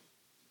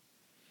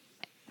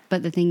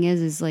 But the thing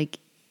is like,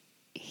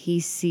 He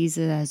sees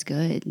it as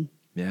good.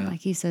 Yeah.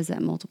 Like He says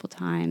that multiple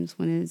times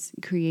when He's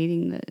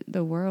creating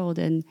the world.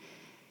 And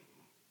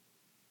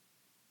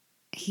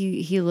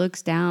he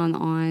looks down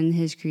on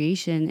His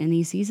creation and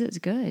He sees it's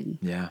good.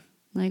 Yeah.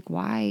 Like,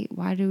 why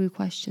do we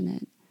question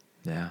it?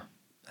 Yeah.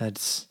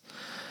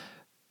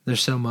 There's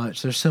so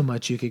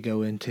much you could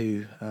go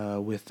into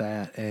with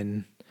that.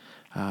 And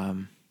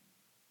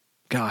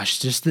gosh,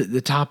 just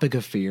the topic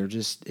of fear,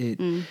 just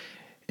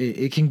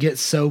it can get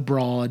so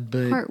broad,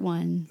 but Part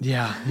 1.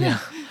 yeah.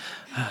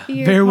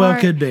 Fear Very well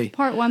could be.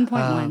 Part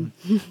 1.1.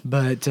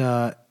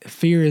 But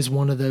fear is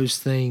one of those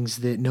things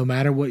that no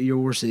matter what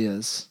yours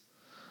is,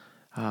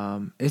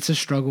 it's a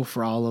struggle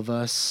for all of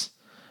us.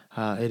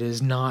 It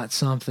is not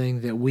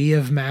something that we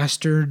have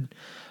mastered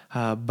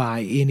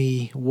by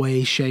any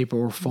way, shape,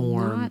 or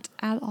form. Not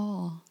at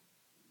all.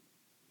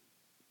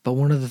 But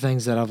one of the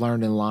things that I've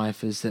learned in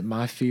life is that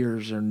my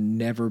fears are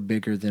never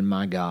bigger than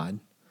my God.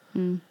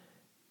 And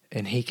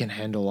He can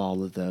handle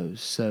all of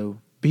those. So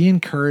be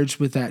encouraged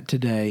with that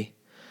today.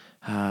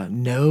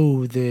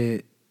 Know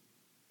that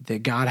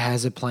God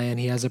has a plan.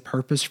 He has a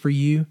purpose for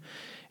you.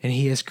 And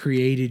He has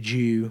created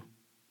you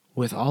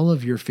with all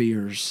of your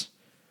fears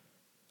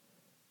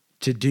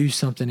to do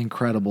something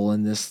incredible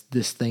in this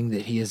thing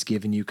that He has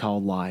given you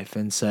called life.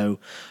 And so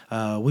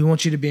we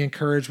want you to be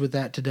encouraged with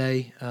that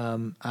today.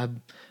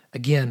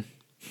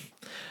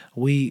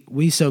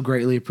 We so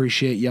greatly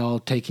appreciate y'all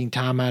taking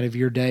time out of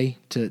your day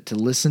to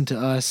listen to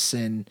us,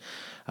 and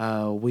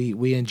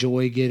we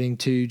enjoy getting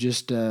to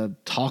just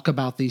talk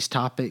about these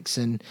topics.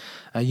 And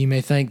you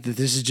may think that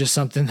this is just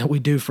something that we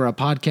do for a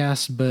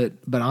podcast,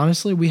 but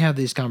honestly, we have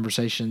these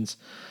conversations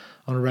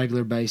on a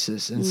regular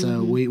basis, and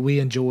so we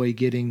enjoy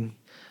getting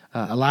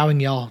allowing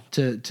y'all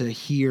to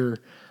hear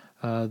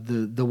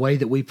the way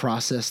that we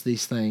process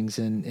these things,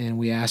 and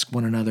we ask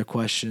one another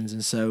questions.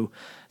 And so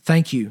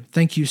thank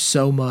you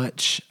so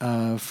much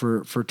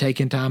for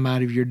taking time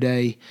out of your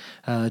day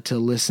to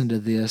listen to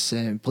this.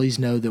 And please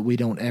know that we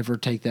don't ever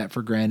take that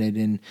for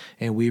granted,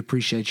 and we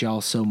appreciate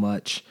y'all so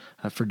much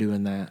for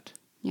doing that.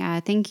 Yeah,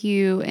 thank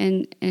you.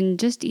 And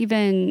just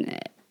even,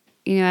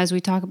 as we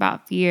talk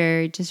about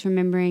fear, just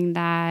remembering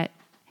that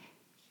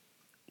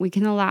we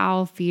can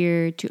allow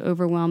fear to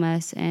overwhelm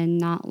us and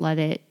not let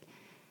it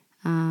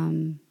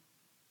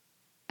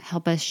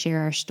help us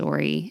share our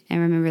story. And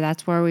remember,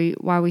 that's why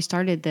we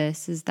started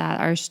this, is that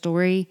our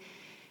story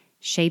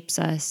shapes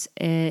us.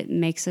 It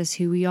makes us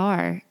who we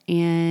are.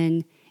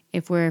 And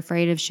if we're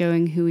afraid of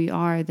showing who we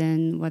are,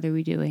 then what are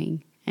we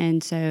doing?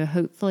 And so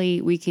hopefully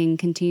we can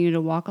continue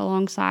to walk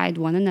alongside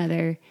one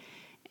another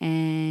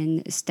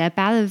and step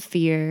out of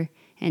fear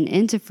and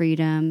into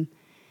freedom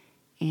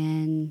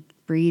and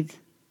breathe.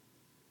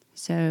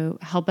 So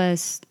help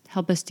us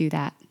do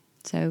that.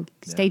 So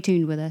stay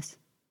tuned with us.